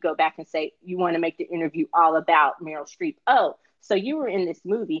 then you go back and say, you want to make the interview all about Meryl Streep. Oh, so you were in this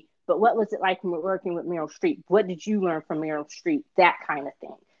movie, but what was it like working with Meryl Streep? What did you learn from Meryl Streep? That kind of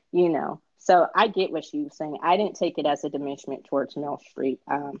thing. So I get what she was saying. I didn't take it as a diminishment towards Meryl Streep.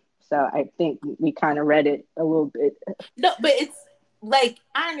 So I think we kind of read it a little bit. No, but it's like,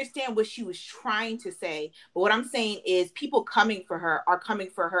 I understand what she was trying to say, but what I'm saying is people coming for her are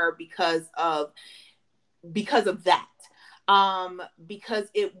coming for her because of that. Because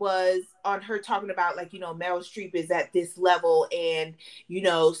it was on her talking about, like, Meryl Streep is at this level, and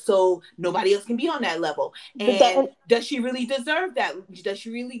so nobody else can be on that level. And does she really deserve that? Does she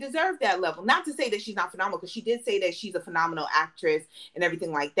really deserve that level? Not to say that she's not phenomenal, because she did say that she's a phenomenal actress and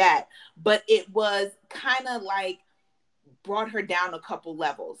everything like that. But it was kind of like brought her down a couple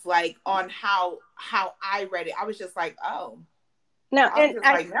levels, like on how I read it. I was just like, oh. No, I was just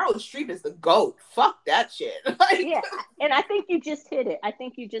like, Meryl Streep is the GOAT. Fuck that shit. Yeah, and I think you just hit it. I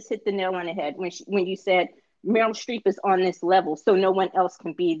think you just hit the nail on the head when you said Meryl Streep is on this level, so no one else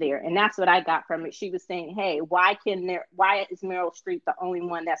can be there, and that's what I got from it. She was saying, "Hey, why is Meryl Streep the only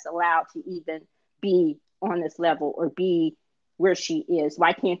one that's allowed to even be on this level or be where she is?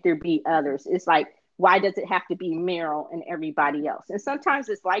 Why can't there be others?" It's like, why does it have to be Meryl and everybody else? And sometimes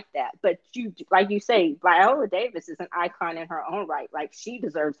it's like that. But like you say, Viola Davis is an icon in her own right. Like, she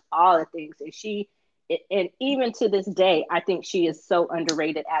deserves all the things. And even to this day, I think she is so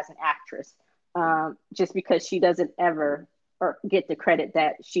underrated as an actress, just because she doesn't ever or get the credit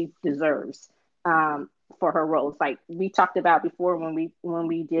that she deserves, for her roles. Like we talked about before when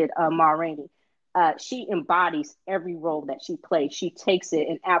we did Ma Rainey. She embodies every role that she plays. She takes it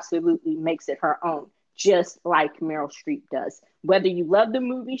and absolutely makes it her own, just like Meryl Streep does. Whether you love the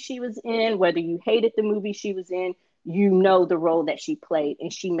movie she was in, whether you hated the movie she was in, the role that she played,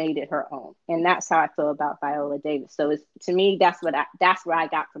 and she made it her own. And that's how I feel about Viola Davis. So to me, that's what I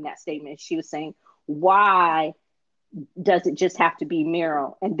got from that statement. She was saying, why does it just have to be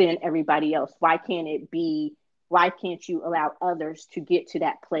Meryl and then everybody else? Why can't you allow others to get to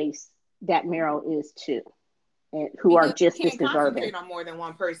that place that Meryl is too, and who because are just you as can't deserving? concentrate on more than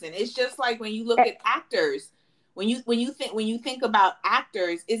one person. It's just like when you look at actors. When you think about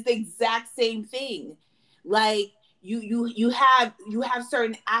actors, it's the exact same thing. Like you have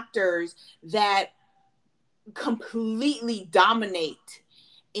certain actors that completely dominate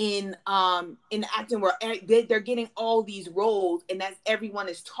in acting, where they're getting all these roles, and that's everyone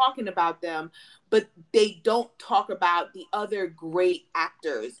is talking about them, but they don't talk about the other great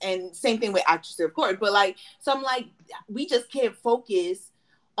actors. And same thing with actresses, of course, but like, so I'm like, we just can't focus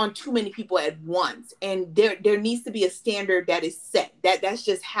on too many people at once, and there needs to be a standard that is set. That's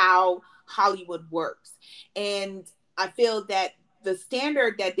just how Hollywood works. And I feel that the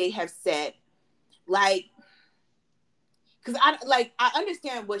standard that they have set, like, because I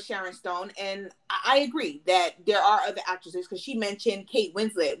understand what Sharon Stone, and I agree that there are other actresses, because she mentioned Kate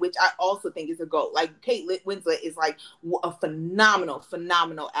Winslet, which I also think is a GOAT. Like, Kate Winslet is like a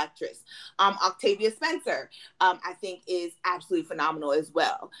phenomenal actress. Octavia Spencer, I think, is absolutely phenomenal as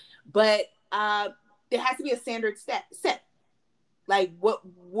well. But there has to be a standard set. Like, what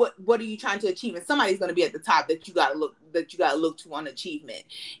are you trying to achieve? And somebody's going to be at the top that you got to look to on achievement.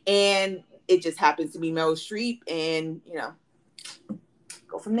 And it just happens to be Meryl Streep, and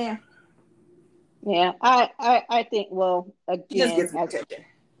go from there. Yeah, I think, well, She just again, gets my attention.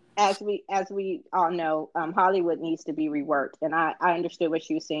 as we all know, Hollywood needs to be reworked, and I understood what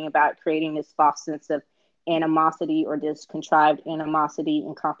she was saying about creating this false sense of animosity, or this contrived animosity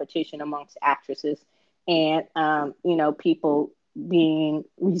and competition amongst actresses, and people being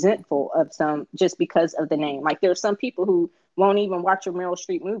resentful of some just because of the name. Like, there are some people who won't even watch a Meryl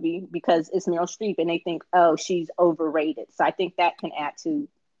Streep movie because it's Meryl Streep, and they think, oh, she's overrated. So I think that can add to,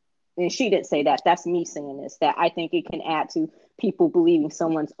 and she didn't say that. That's me saying this. That I think it can add to people believing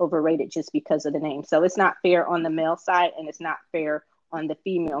someone's overrated just because of the name. So it's not fair on the male side, and it's not fair on the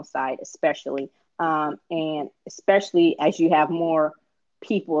female side, especially. And especially as you have more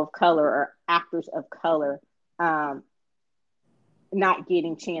people of color or actors of color um, not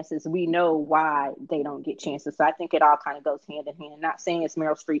getting chances. We know why they don't get chances. So I think it all kind of goes hand in hand. Not saying it's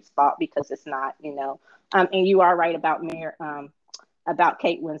Meryl Streep's fault, because it's not. And you are right about about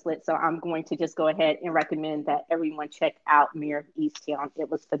Kate Winslet. So I'm going to just go ahead and recommend that everyone check out Mayor of Easttown. It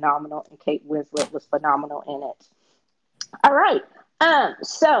was phenomenal, and Kate Winslet was phenomenal in it. All right.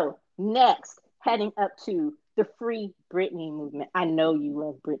 So next, heading up to the Free Britney movement. I know you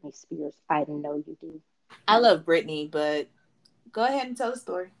love Britney Spears. I know you do. I love Britney, but go ahead and tell the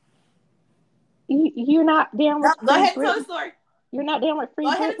story. You're not down No, with go Free ahead and tell the Britney. story. You're not down with Free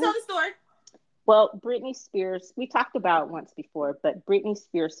Go ahead and Britney. tell the story. Well, Britney Spears, we talked about it once before, but Britney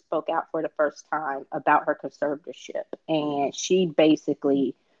Spears spoke out for the first time about her conservatorship. And she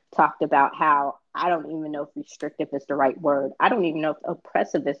basically talked about how, I don't even know if restrictive is the right word. I don't even know if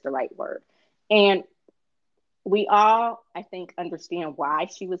oppressive is the right word. And we all, I think, understand why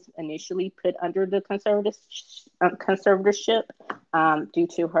she was initially put under the conservatorship, due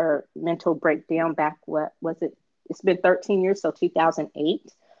to her mental breakdown back, what was it? It's been 13 years, so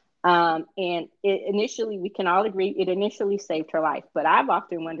 2008. And it initially, we can all agree, it initially saved her life. But I've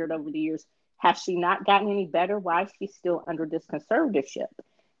often wondered over the years, has she not gotten any better? Why is she still under this conservatorship?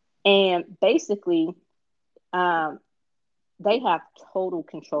 And basically, um, they have total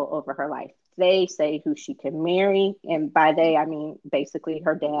control over her life. They say who she can marry, and by they I mean basically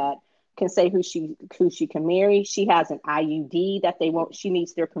her dad can say who she can marry. She has an IUD that they won't. She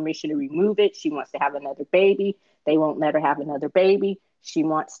needs their permission to remove it. She wants to have another baby. They won't let her have another baby. She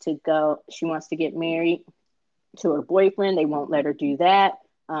wants to go. She wants to get married to her boyfriend. They won't let her do that.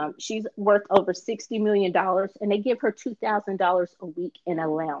 She's worth over $60 million, and they give her $2,000 a week in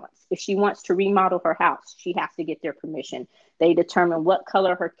allowance. If she wants to remodel her house, she has to get their permission. They determine what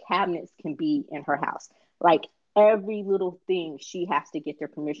color her cabinets can be in her house. Like, every little thing, she has to get their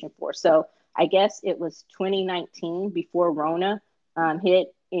permission for. So I guess it was 2019, before Rona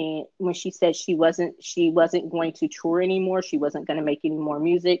hit, and when she said she wasn't going to tour anymore, she wasn't going to make any more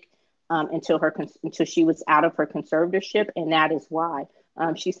music until she was out of her conservatorship, and that is why.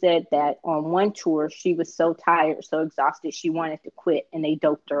 She said that on one tour she was so tired, so exhausted, she wanted to quit, and they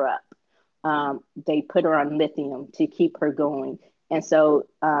doped her up. They put her on lithium to keep her going, and so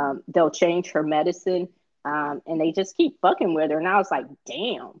they'll change her medicine, and they just keep fucking with her. And I was like,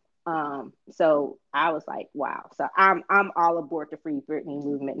 damn. So I was like, wow. So I'm all aboard the Free Britney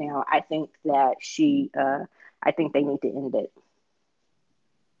movement now. I think that I think they need to end it.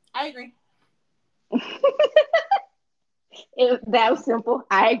 I agree. That was simple.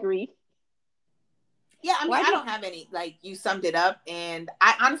 I agree. Yeah, I mean, Why I do don't have any, like, you summed it up, and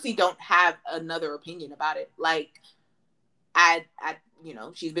I honestly don't have another opinion about it. Like,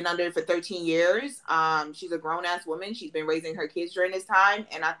 she's been under it for 13 years. She's a grown ass woman. She's been raising her kids during this time,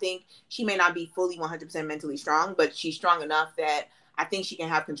 and I think she may not be fully 100% mentally strong, but she's strong enough that I think she can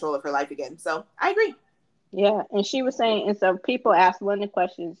have control of her life again. So I agree. Yeah, and she was saying, and so people asked one of the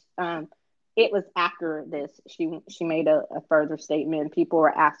questions. it was after this she made a further statement. People were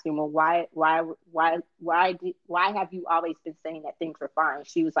asking, well, why have you always been saying that things are fine?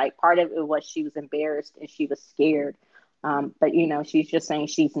 She was like, part of it was she was embarrassed and she was scared, but she's just saying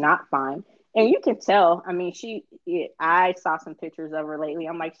she's not fine. And you can tell. I mean, I saw some pictures of her lately.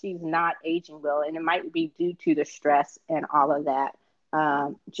 I'm like, she's not aging well, and it might be due to the stress and all of that,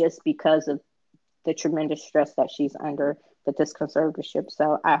 just because of the tremendous stress that she's under with this conservatorship.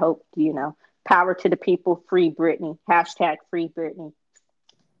 So I hope, power to the people, free Britney, hashtag free Britney.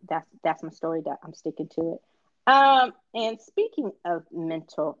 That's my story. That I'm sticking to it. And speaking of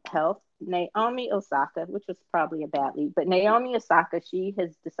mental health, Naomi Osaka, which was probably a bad lead, but Naomi Osaka, she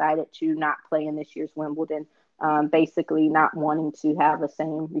has decided to not play in this year's Wimbledon, basically not wanting to have the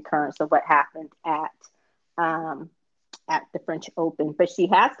same recurrence of what happened um, at the French Open. But she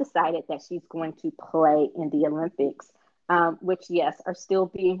has decided that she's going to play in the Olympics, which, yes, are still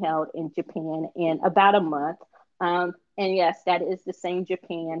being held in Japan in about a month. And yes, that is the same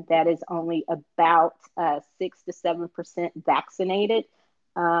Japan that is only about 6 to 7% vaccinated.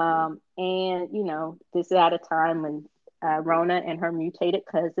 And, this is at a time when Rona and her mutated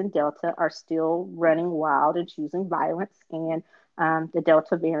cousin Delta are still running wild and choosing violence. And the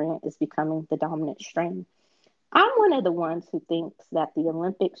Delta variant is becoming the dominant strain. I'm one of the ones who thinks that the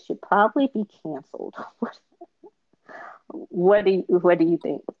Olympics should probably be canceled. What do you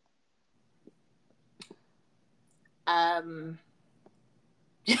think? Um,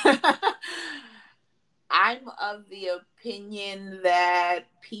 I'm of the opinion that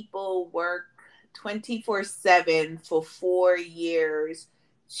people work 24/7 for 4 years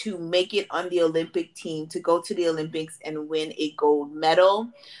to make it on the Olympic team, to go to the Olympics and win a gold medal.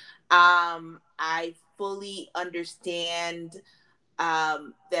 I fully understand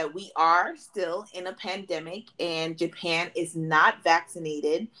that we are still in a pandemic and Japan is not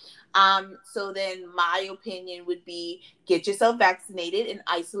vaccinated. So then my opinion would be get yourself vaccinated and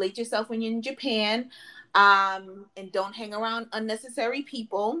isolate yourself when you're in Japan, and don't hang around unnecessary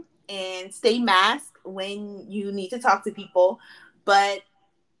people and stay masked when you need to talk to people. But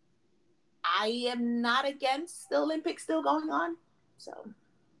I am not against the Olympics still going on. So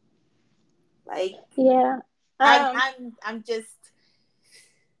like Yeah. I'm just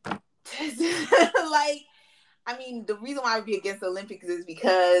like, I mean, the reason why I would be against the Olympics is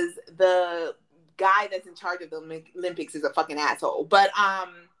because the guy that's in charge of the Olympics is a fucking asshole. But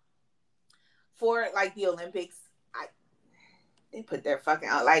for like the Olympics, they put their fucking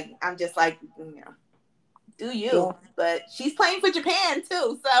out. Like, I'm just like, do Yeah. you? But she's playing for Japan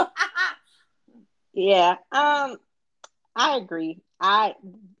too, so Yeah. I agree. I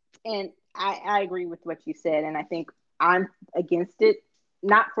agree with what you said, and I think I'm against it,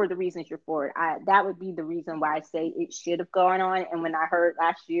 not for the reasons you're for it. That would be the reason why I say it should have gone on. And when I heard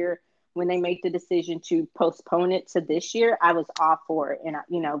last year when they made the decision to postpone it to this year, I was all for it. And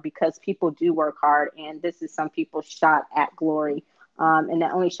because people do work hard, and this is some people's shot at glory, and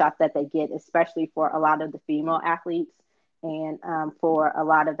the only shot that they get, especially for a lot of the female athletes and for a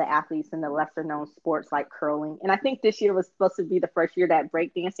lot of the athletes in the lesser known sports like curling. And I think this year was supposed to be the first year that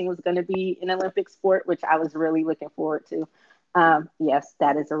breakdancing was going to be an Olympic sport, which I was really looking forward to. Yes,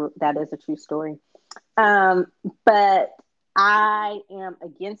 that is a true story. Um, but I am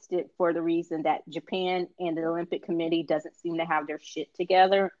against it for the reason that Japan and the Olympic Committee doesn't seem to have their shit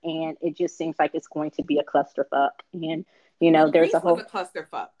together, and it just seems like it's going to be a clusterfuck. And there's Greece a was a whole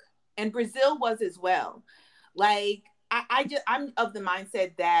clusterfuck, and Brazil was as well. Like, I'm of the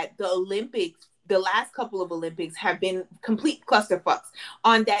mindset that the Olympics, the last couple of Olympics, have been complete clusterfucks.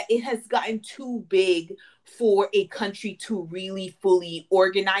 On that, it has gotten too big for a country to really fully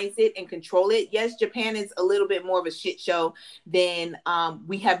organize it and control it. Yes, Japan is a little bit more of a shit show than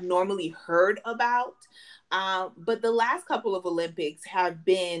we have normally heard about. But the last couple of Olympics have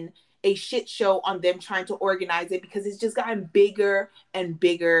been a shit show on them trying to organize it because it's just gotten bigger and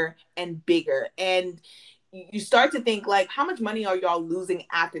bigger and bigger. And you start to think, like, how much money are y'all losing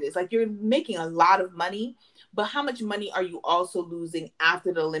after this? Like, you're making a lot of money, but how much money are you also losing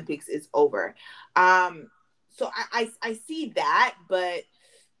after the Olympics is over? So I see that, but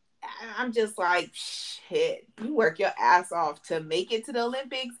I'm just like, shit, you work your ass off to make it to the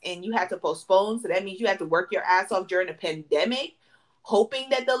Olympics and you had to postpone. So that means you had to work your ass off during a pandemic, hoping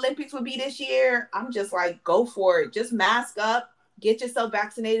that the Olympics would be this year. I'm just like, go for it. Just mask up, get yourself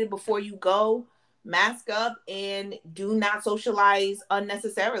vaccinated before you go, mask up, and do not socialize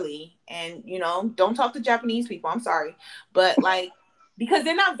unnecessarily. And, don't talk to Japanese people. I'm sorry. But like, because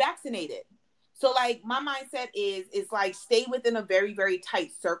they're not vaccinated. So like my mindset is like stay within a very, very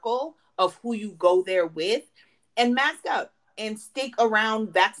tight circle of who you go there with and mask up. and stick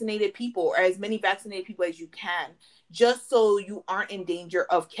around vaccinated people, or as many vaccinated people as you can, just so you aren't in danger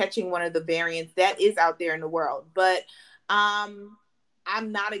of catching one of the variants that is out there in the world. But I'm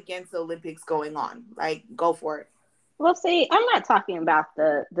not against the Olympics going on. Like, go for it. Well, see, I'm not talking about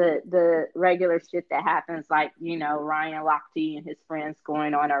the regular shit that happens, like, Ryan Lochte and his friends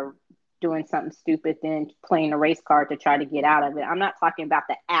going on or doing something stupid, then playing a race card to try to get out of it. I'm not talking about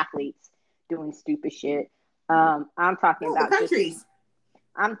the athletes doing stupid shit. I'm talking No, the about just countries.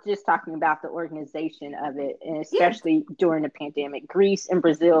 I'm just talking about the organization of it, and Yeah. especially during the pandemic. Greece and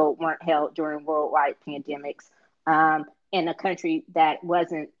Brazil weren't held during worldwide pandemics. In a country that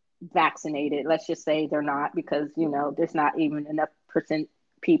wasn't vaccinated, let's just say they're not, because there's not even enough percent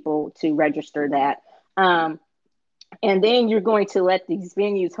people to register that. And then you're going to let these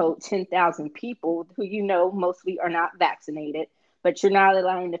venues hold 10,000 people who mostly are not vaccinated, but you're not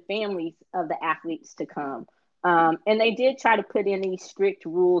allowing the families of the athletes to come. And they did try to put in these strict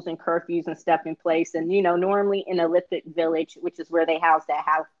rules and curfews and stuff in place. And, normally in Olympic Village, which is where they house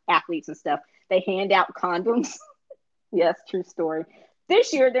athletes and stuff, they hand out condoms. Yes, true story.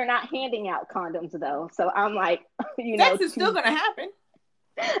 This year, they're not handing out condoms, though. So I'm like, Sex is still going to happen.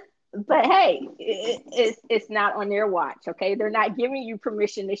 But hey, it's not on their watch, okay? They're not giving you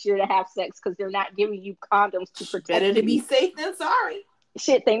permission this year to have sex because they're not giving you condoms to Better protect to be you. safe than sorry.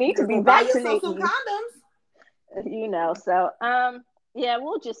 Shit, they need to Better be go buy yourself vaccinating some condoms. you. So yeah,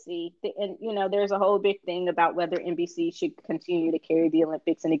 we'll just see. And there's a whole big thing about whether NBC should continue to carry the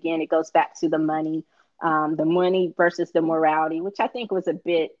Olympics. And again, it goes back to the money versus the morality, which I think was a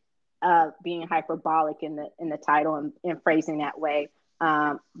bit being hyperbolic in the title and phrasing that way.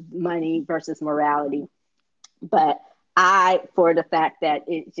 Money versus morality. But for the fact that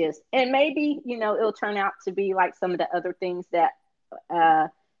it just, and maybe, it'll turn out to be like some of the other things uh,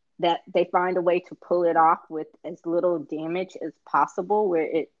 that they find a way to pull it off with as little damage as possible,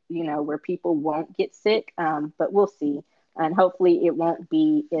 where where people won't get sick. But we'll see. And hopefully it won't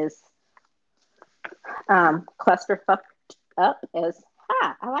be as cluster fucked up as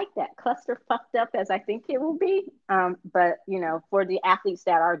I like that, cluster fucked up as I think it will be. But for the athletes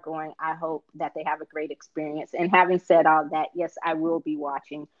that are going, I hope that they have a great experience. And having said all that, yes, I will be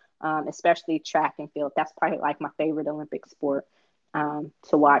watching, especially track and field. That's probably like my favorite Olympic sport to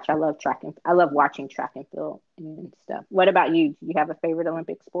watch. I love watching track and field and stuff. What about you? Do you have a favorite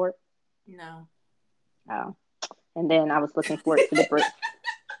Olympic sport? No. Oh, and then I was looking forward to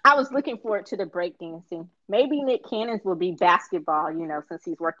the breakdancing. Maybe Nick Cannon's will be basketball, since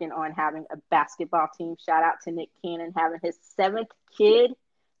he's working on having a basketball team. Shout out to Nick Cannon having his seventh kid,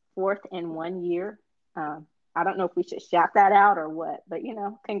 fourth in 1 year. I don't know if we should shout that out or what, but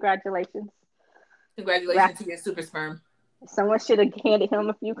congratulations. Congratulations to your super sperm. Someone should have handed him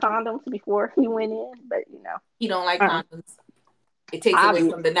a few condoms before he went in, but He don't like uh, condoms. It takes away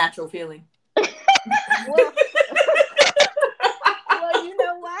obvious. from the natural feeling. Well, well, you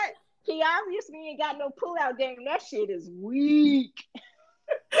know what? He obviously ain't got no pull-out game. That shit is weak.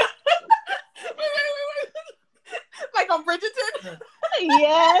 Wait. Like on Bridgerton?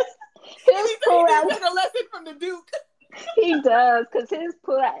 Yes. He His needs pull-out. to take a lesson from the Duke. He does, because his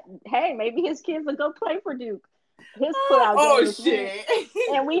pull-out. Hey, maybe his kids will go play for Duke. His pull-out Oh game is weak. shit.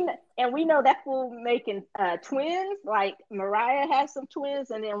 And we know that fool making twins. Like Mariah has some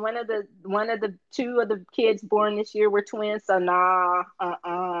twins, and then one of the two of the kids born this year were twins. So nah,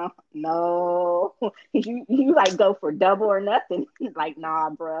 no. You like go for double or nothing. Like nah,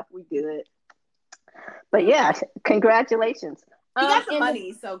 bruh, we good. But yeah, congratulations. He got some And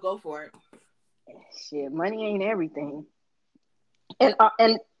money, so go for it. shit, money ain't everything.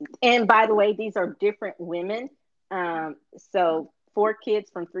 And by the way, these are different women. So 4 kids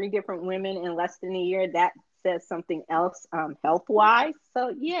from 3 different women in less than a year. That says something else, health wise.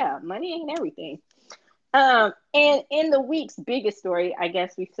 So yeah, money ain't everything. And in the week's biggest story, I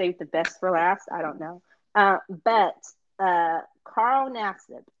guess we saved the best for last. I don't know. But Carl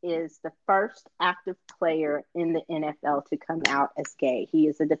Nassib is the first active player in the NFL to come out as gay. He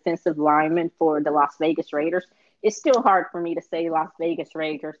is a defensive lineman for the Las Vegas Raiders. It's still hard for me to say Las Vegas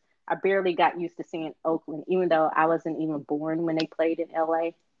Raiders. I barely got used to saying Oakland, even though I wasn't even born when they played in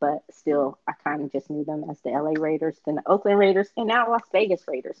LA. But still, I kind of just knew them as the LA Raiders, then the Oakland Raiders, and now Las Vegas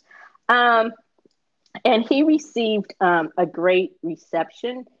Raiders. And he received a great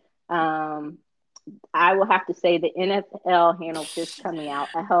reception. I will have to say the NFL handled his coming out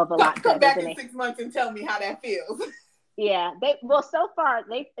a hell of a lot Come better back than in they. 6 months and tell me how that feels. Yeah, so far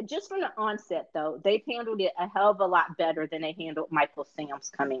they just from the onset though they've handled it a hell of a lot better than they handled Michael Sam's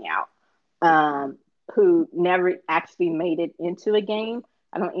coming out, who never actually made it into a game.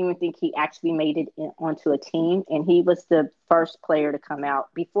 I don't even think he actually made it onto a team. And he was the first player to come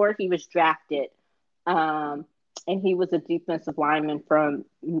out before he was drafted. Um, and he was a defensive lineman from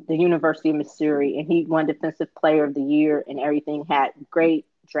the University of Missouri, and he won Defensive Player of the Year and everything. Had great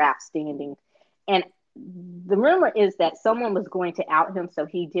draft standing, and the rumor is that someone was going to out him, so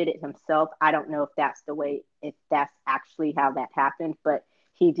he did it himself. I don't know if that's the way, if that's actually how that happened, but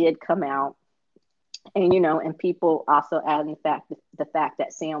he did come out. And and people also add the fact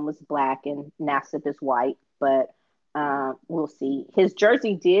that Sam was black and Nassib is white, but we'll see. His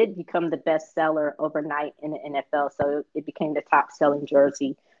jersey did become the best seller overnight in the NFL, so it became the top selling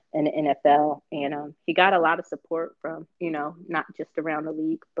jersey in the NFL, and he got a lot of support from not just around the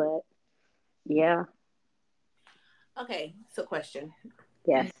league, but yeah, Okay, so question.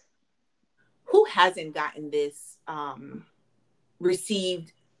 yes. Who hasn't gotten this,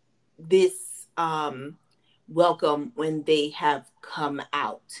 received this welcome when they have come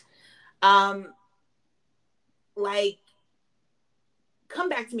out? Um, like, come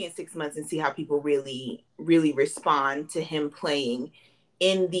back to me in 6 months and see how people really, really respond to him playing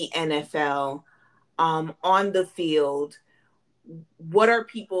in the NFL, on the field. What are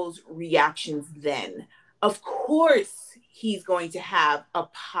people's reactions then? Of course, he's going to have a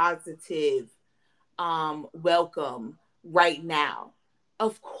positive welcome right now.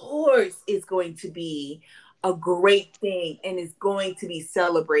 Of course, it's going to be a great thing and is going to be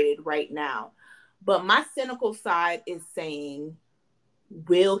celebrated right now. But my cynical side is saying,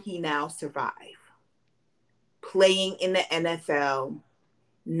 will he now survive playing in the NFL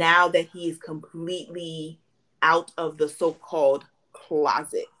now that he is completely out of the so-called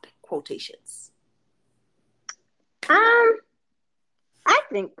closet, quotations? Um, I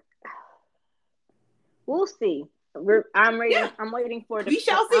think we'll see. I'm Yeah, waiting. I'm waiting for the. we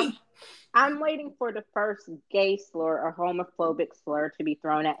shall I'm see. I'm waiting for the first gay slur or homophobic slur to be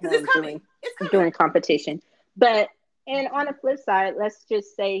thrown at Because it's him coming. during It's coming. during competition. But and on the flip side, let's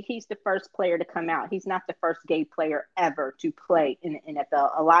just say he's the first player to come out. He's not the first gay player ever to play in the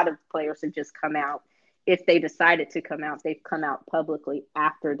NFL. A lot of players have just come out. If they decided to come out, they've come out publicly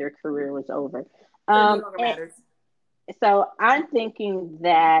after their career was over. So it no longer And matters. so I'm thinking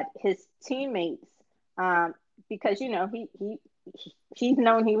that his teammates, um, because he's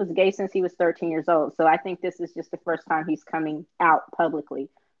known he was gay since he was 13 years old. So I think this is just the first time he's coming out publicly.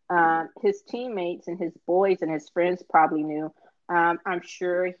 His teammates and his boys and his friends probably knew. I'm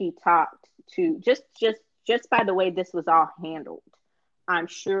sure he talked to just by the way this was all handled. I'm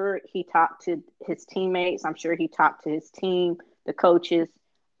sure he talked to his teammates. I'm sure he talked to his team, the coaches,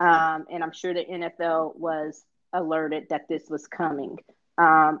 and I'm sure the NFL was alerted that this was coming.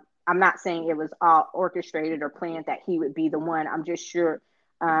 I'm not saying it was all orchestrated or planned that he would be the one. I'm just sure,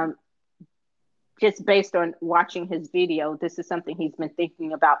 um, just based on watching his video, this is something he's been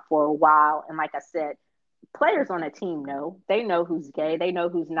thinking about for a while. And like I said, players on a team know. They know who's gay, they know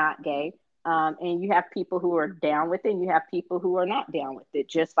who's not gay. And you have people who are down with it, and you have people who are not down with it,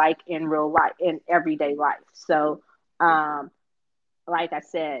 just like in real life, in everyday life. So, um, like I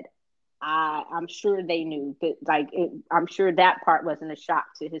said, I'm sure they knew, but I'm sure that part wasn't a shock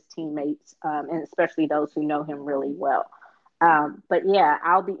to his teammates, and especially those who know him really well. But yeah,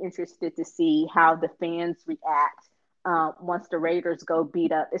 I'll be interested to see how the fans react once the Raiders go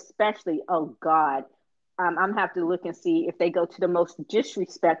beat up, especially, oh God, I'm have to look and see if they go to the most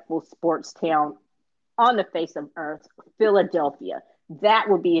disrespectful sports town on the face of earth, Philadelphia. That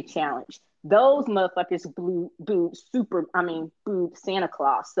would be a challenge. Those motherfuckers booed Santa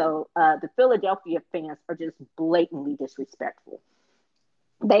Claus. So the Philadelphia fans are just blatantly disrespectful.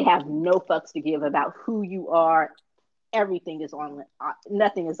 They have no fucks to give about who you are. Everything is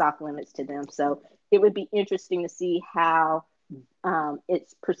nothing is off limits to them. So it would be interesting to see how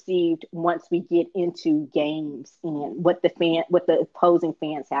it's perceived once we get into games and what the opposing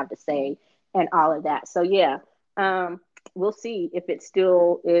fans have to say and all of that. So yeah, we'll see if it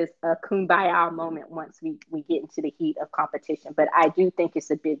still is a kumbaya moment once we get into the heat of competition. But I do think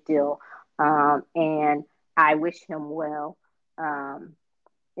it's a big deal, and I wish him well.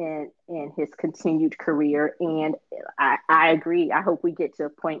 In his continued career. And I agree. I hope we get to a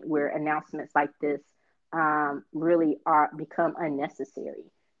point where announcements like this really are become unnecessary,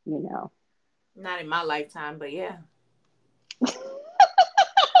 you know. Not in my lifetime, but yeah.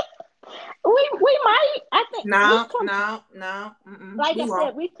 We might. I think we've No, come, no, no. Mm-mm. like We I said,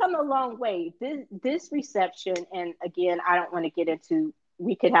 won't. we've come a long way. This reception, and again, I don't want to get into.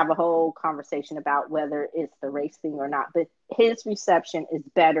 We could have a whole conversation about whether it's the race thing or not, but his reception is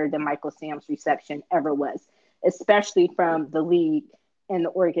better than Michael Sam's reception ever was, especially from the league and the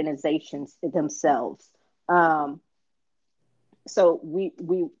organizations themselves. Um, So we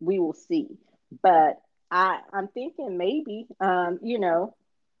will see. But I'm thinking maybe,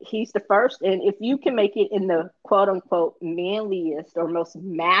 he's the first, and if you can make it in the quote unquote manliest or most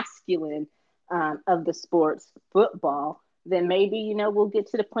masculine of the sports, football, then maybe we'll get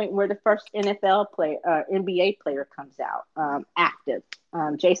to the point where the first NFL player, NBA player comes out active.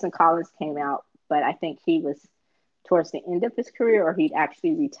 Jason Collins came out, but I think he was towards the end of his career, or he'd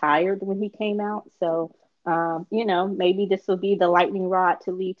actually retired when he came out. So maybe this will be the lightning rod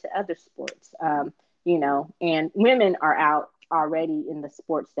to lead to other sports. And women are out already in the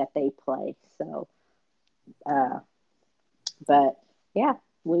sports that they play. So, uh, but yeah,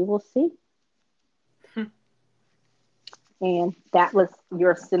 we will see. And that was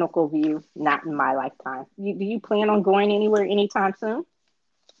your cynical view, not in my lifetime. Do you plan on going anywhere anytime soon?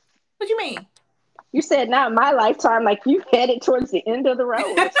 What do you mean? You said not in my lifetime, like you headed towards the end of the road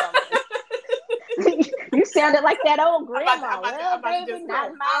or something. You sounded like that old grandma. I'm Well, about to baby, just not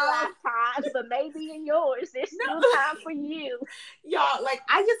go. in my lifetime, but maybe in yours. There's No, still time for you. y'all. Like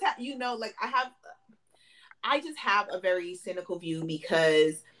I just have, like I just have a very cynical view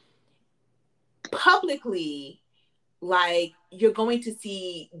because publicly, like you're going to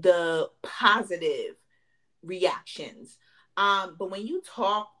see the positive reactions. But when you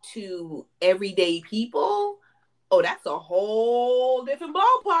talk to everyday people, oh, that's a whole different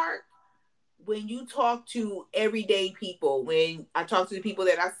ballpark. When you talk to everyday people, when I talk to the people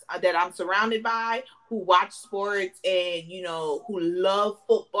that I'm surrounded by who watch sports and who love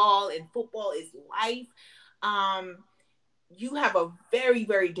football and football is life, um, you have a very,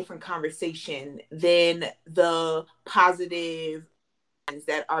 very different conversation than the positive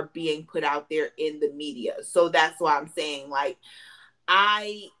that are being put out there in the media. So that's why I'm saying, like,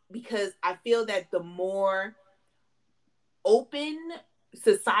 because I feel that the more open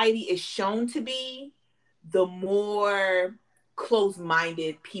society is shown to be, the more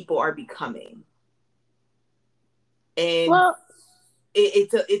close-minded people are becoming. And Well,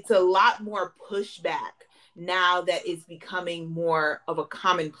 it's a lot more pushback now that it's becoming more of a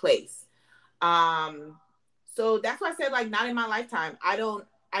commonplace. So that's why I said, like, not in my lifetime. I don't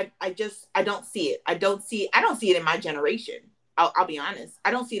see it. I don't see it in my generation. I'll be honest.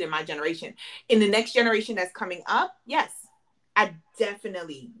 I don't see it in my generation. In the next generation that's coming up, yes, I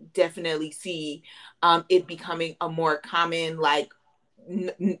definitely see it becoming a more common, like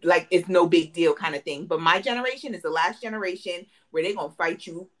like it's no big deal kind of thing. But my generation is the last generation where they're gonna fight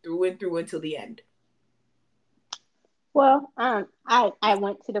you through and through until the end. I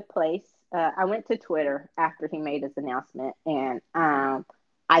went to the place. I went to Twitter after he made his announcement, and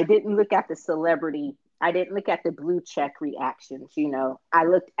I didn't look at the celebrity. I didn't look at the blue check reactions. I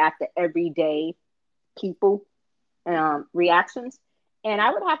looked at the everyday people reactions. And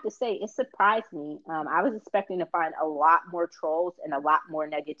I would have to say it surprised me. I was expecting to find a lot more trolls and a lot more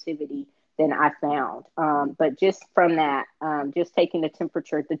negativity than I found. But just from that, just taking the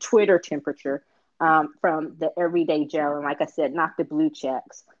temperature, the Twitter temperature from the everyday Joe, and like I said, not the blue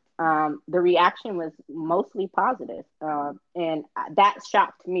checks. The reaction was mostly positive. And that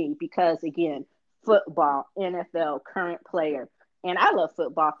shocked me because, again, football, NFL, current player. And I love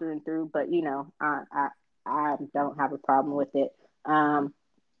football through and through, but I don't have a problem with it.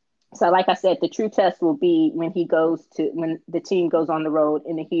 So, like I said, the true test will be when the team goes on the road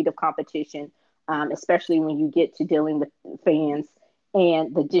in the heat of competition, especially when you get to dealing with fans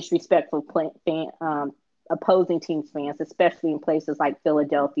and the disrespectful opposing teams fans, especially in places like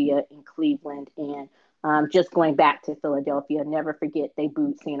Philadelphia and Cleveland, and just going back to Philadelphia. Never forget they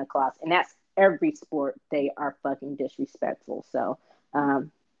booed Santa Claus, and that's every sport. They are fucking disrespectful. So.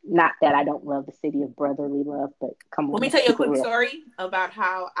 Not that I don't love the city of brotherly love, but come on, Let me let's tell you a keep it quick real. story about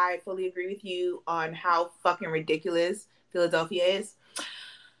how I fully agree with you on how fucking ridiculous Philadelphia is.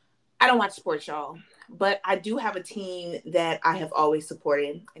 I don't watch sports, y'all, but I do have a team that I have always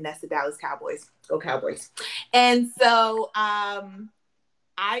supported, and that's the Dallas Cowboys. Go Cowboys. And so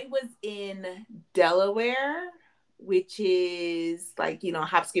I was in Delaware, which is like,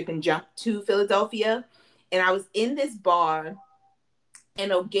 hop, skip, and jump to Philadelphia. And I was in this bar,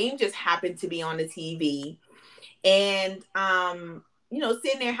 and a game just happened to be on the TV. And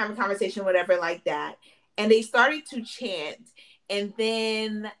sitting there having a conversation, whatever, like that. And they started to chant. And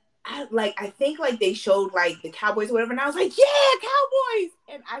then I think like they showed like the Cowboys or whatever, and I was like, yeah, Cowboys.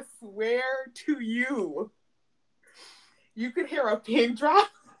 And I swear to you, you could hear a pin drop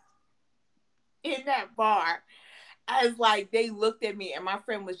in that bar as like they looked at me, and my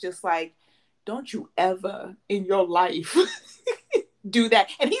friend was just like, don't you ever in your life do that.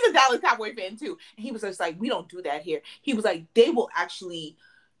 And he's a Dallas Cowboy fan too. And he was just like, we don't do that here. He was like, they will actually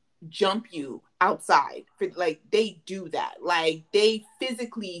jump you outside. For like they do that. Like they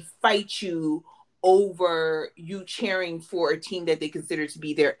physically fight you over you cheering for a team that they consider to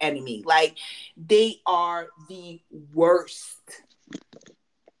be their enemy. Like they are the worst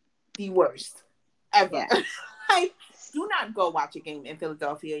ever. Yeah. Like, do not go watch a game in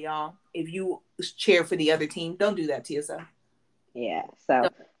Philadelphia, y'all. If you cheer for the other team, don't do that to yourself. Yeah. So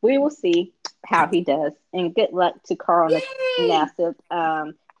we will see how he does. And good luck to Carl Yay! Nassib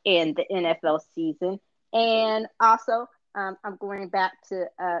in the NFL season. And also, I'm going back to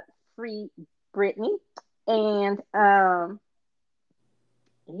Free Britney. And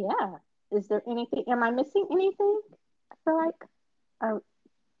yeah. Is there anything? Am I missing anything? I feel like, uh,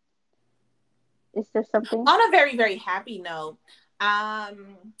 is there something? On a very, very happy note, I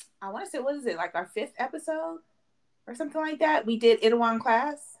want to say, what is it, like our fifth episode or something like that? We did Itaewon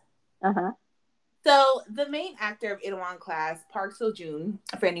Class. Uh huh. So the main actor of Itaewon Class, Park Seo Joon,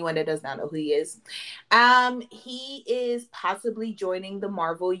 for anyone that does not know who he is possibly joining the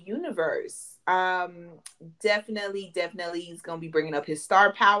Marvel universe. Definitely, he's gonna be bringing up his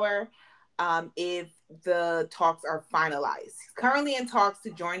star power. If the talks are finalized, he's currently in talks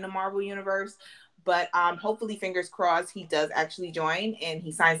to join the Marvel universe, but hopefully, fingers crossed, he does actually join and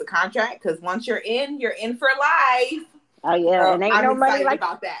he signs a contract. Because once you're in for life. Oh yeah, Girl, and I'm excited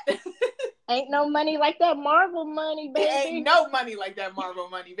about that. ain't no money like that Marvel money, Ain't baby. no money like that Marvel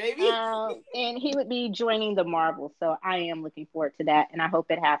money, baby. And he would be joining the Marvel, so I am looking forward to that, and I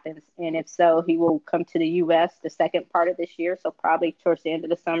hope it happens. And if so, he will come to the U.S. the second part of this year, so probably towards the end of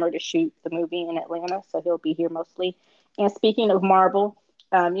the summer to shoot the movie in Atlanta. So he'll be here mostly. And speaking of Marvel,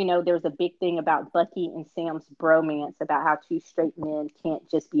 there's a big thing about Bucky and Sam's bromance, about how two straight men can't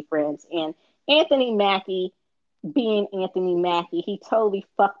just be friends. And Anthony Mackie, being Anthony Mackie, he totally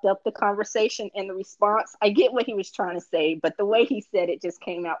fucked up the conversation and the response. I get what he was trying to say, but the way he said it just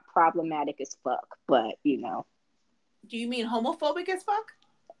came out problematic as fuck. But Do you mean homophobic as fuck?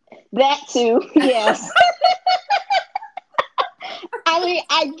 that too. Yes. I mean,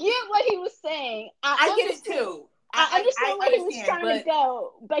 I get what he was saying. I get it too. I understand I where he was understand, trying to but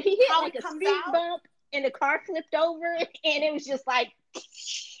go, but he hit how like it a comes speed out, bump and the car flipped over, and it was just like,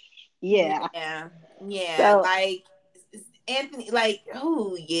 yeah. yeah, So like Anthony, like,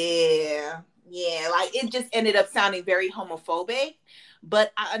 oh yeah, like it just ended up sounding very homophobic.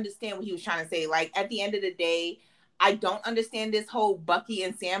 But I understand what he was trying to say. Like at the end of the day, I don't understand this whole Bucky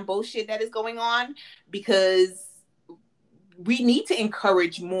and Sam bullshit that is going on because we need to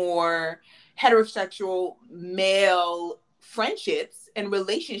encourage more heterosexual male friendships and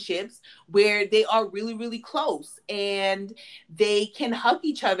relationships where they are really, really close and they can hug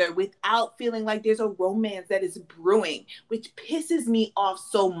each other without feeling like there's a romance that is brewing, which pisses me off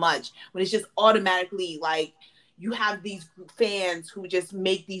so much when it's just automatically like you have these fans who just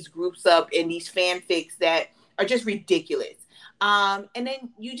make these groups up and these fanfics that are just ridiculous. And then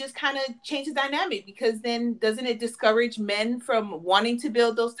you just kind of change the dynamic because then doesn't it discourage men from wanting to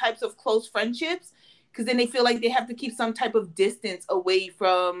build those types of close friendships? Because then they feel like they have to keep some type of distance away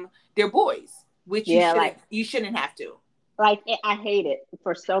from their boys, which yeah, you shouldn't have to. I hate it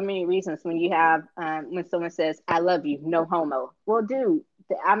for so many reasons. When you have when someone says "I love you," no homo. Well, dude,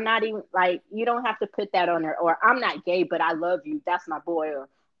 I'm not even like, you don't have to put that on there. Or I'm not gay, but I love you. That's my boy. Or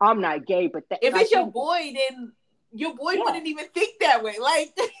I'm not gay, but that, If like, it's your boy, then your boy yeah, wouldn't even think that way.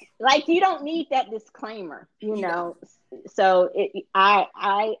 like you don't need that disclaimer, You don't. So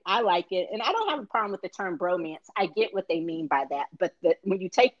I like it, and I don't have a problem with the term bromance. I get what they mean by that, but when you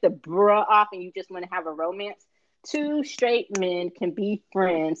take the bruh off and you just want to have a romance, two straight men can be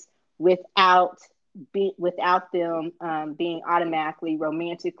friends without without them being automatically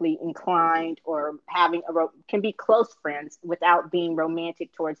romantically inclined, or can be close friends without being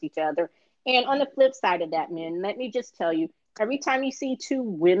romantic towards each other. And on the flip side of that, men, let me just tell you, every time you see two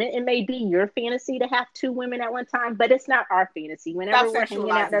women, it may be your fantasy to have two women at one time, but it's not our fantasy. Stop Whenever we're hanging out with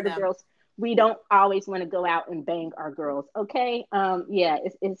sexualizing other them. girls, we don't always want to go out and bang our girls. Okay. Yeah,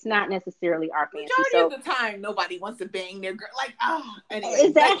 it's not necessarily our fantasy. Majority So of the time, nobody wants to bang their girl. Like, oh, anyways,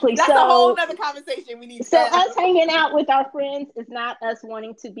 exactly. that's a whole nother conversation we need to So have. us hanging out with our friends is not us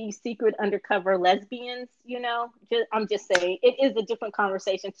wanting to be secret undercover lesbians. I'm just saying it is a different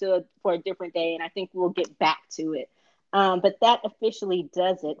conversation for a different day, and I think we'll get back to it. But that officially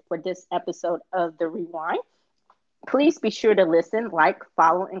does it for this episode of the Rewind. Please be sure to listen, like,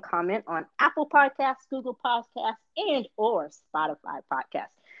 follow, and comment on Apple Podcasts, Google Podcasts, and or Spotify Podcasts.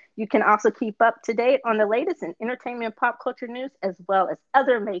 You can also keep up to date on the latest in entertainment and pop culture news, as well as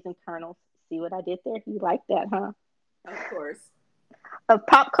other amazing kernels. See what I did there? You like that, huh? Of course. of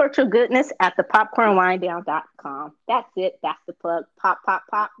pop culture goodness at the popcornwinedown.com. That's it. That's the plug. Pop, pop,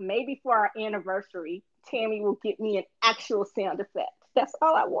 pop. Maybe for our anniversary, Tammy will get me an actual sound effect. That's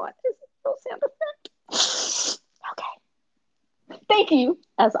all I want is a little sound effect. Okay. Thank you,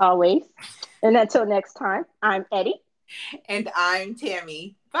 as always. And until next time, I'm Eddie. And I'm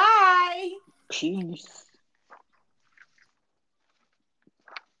Tammy. Bye. Peace.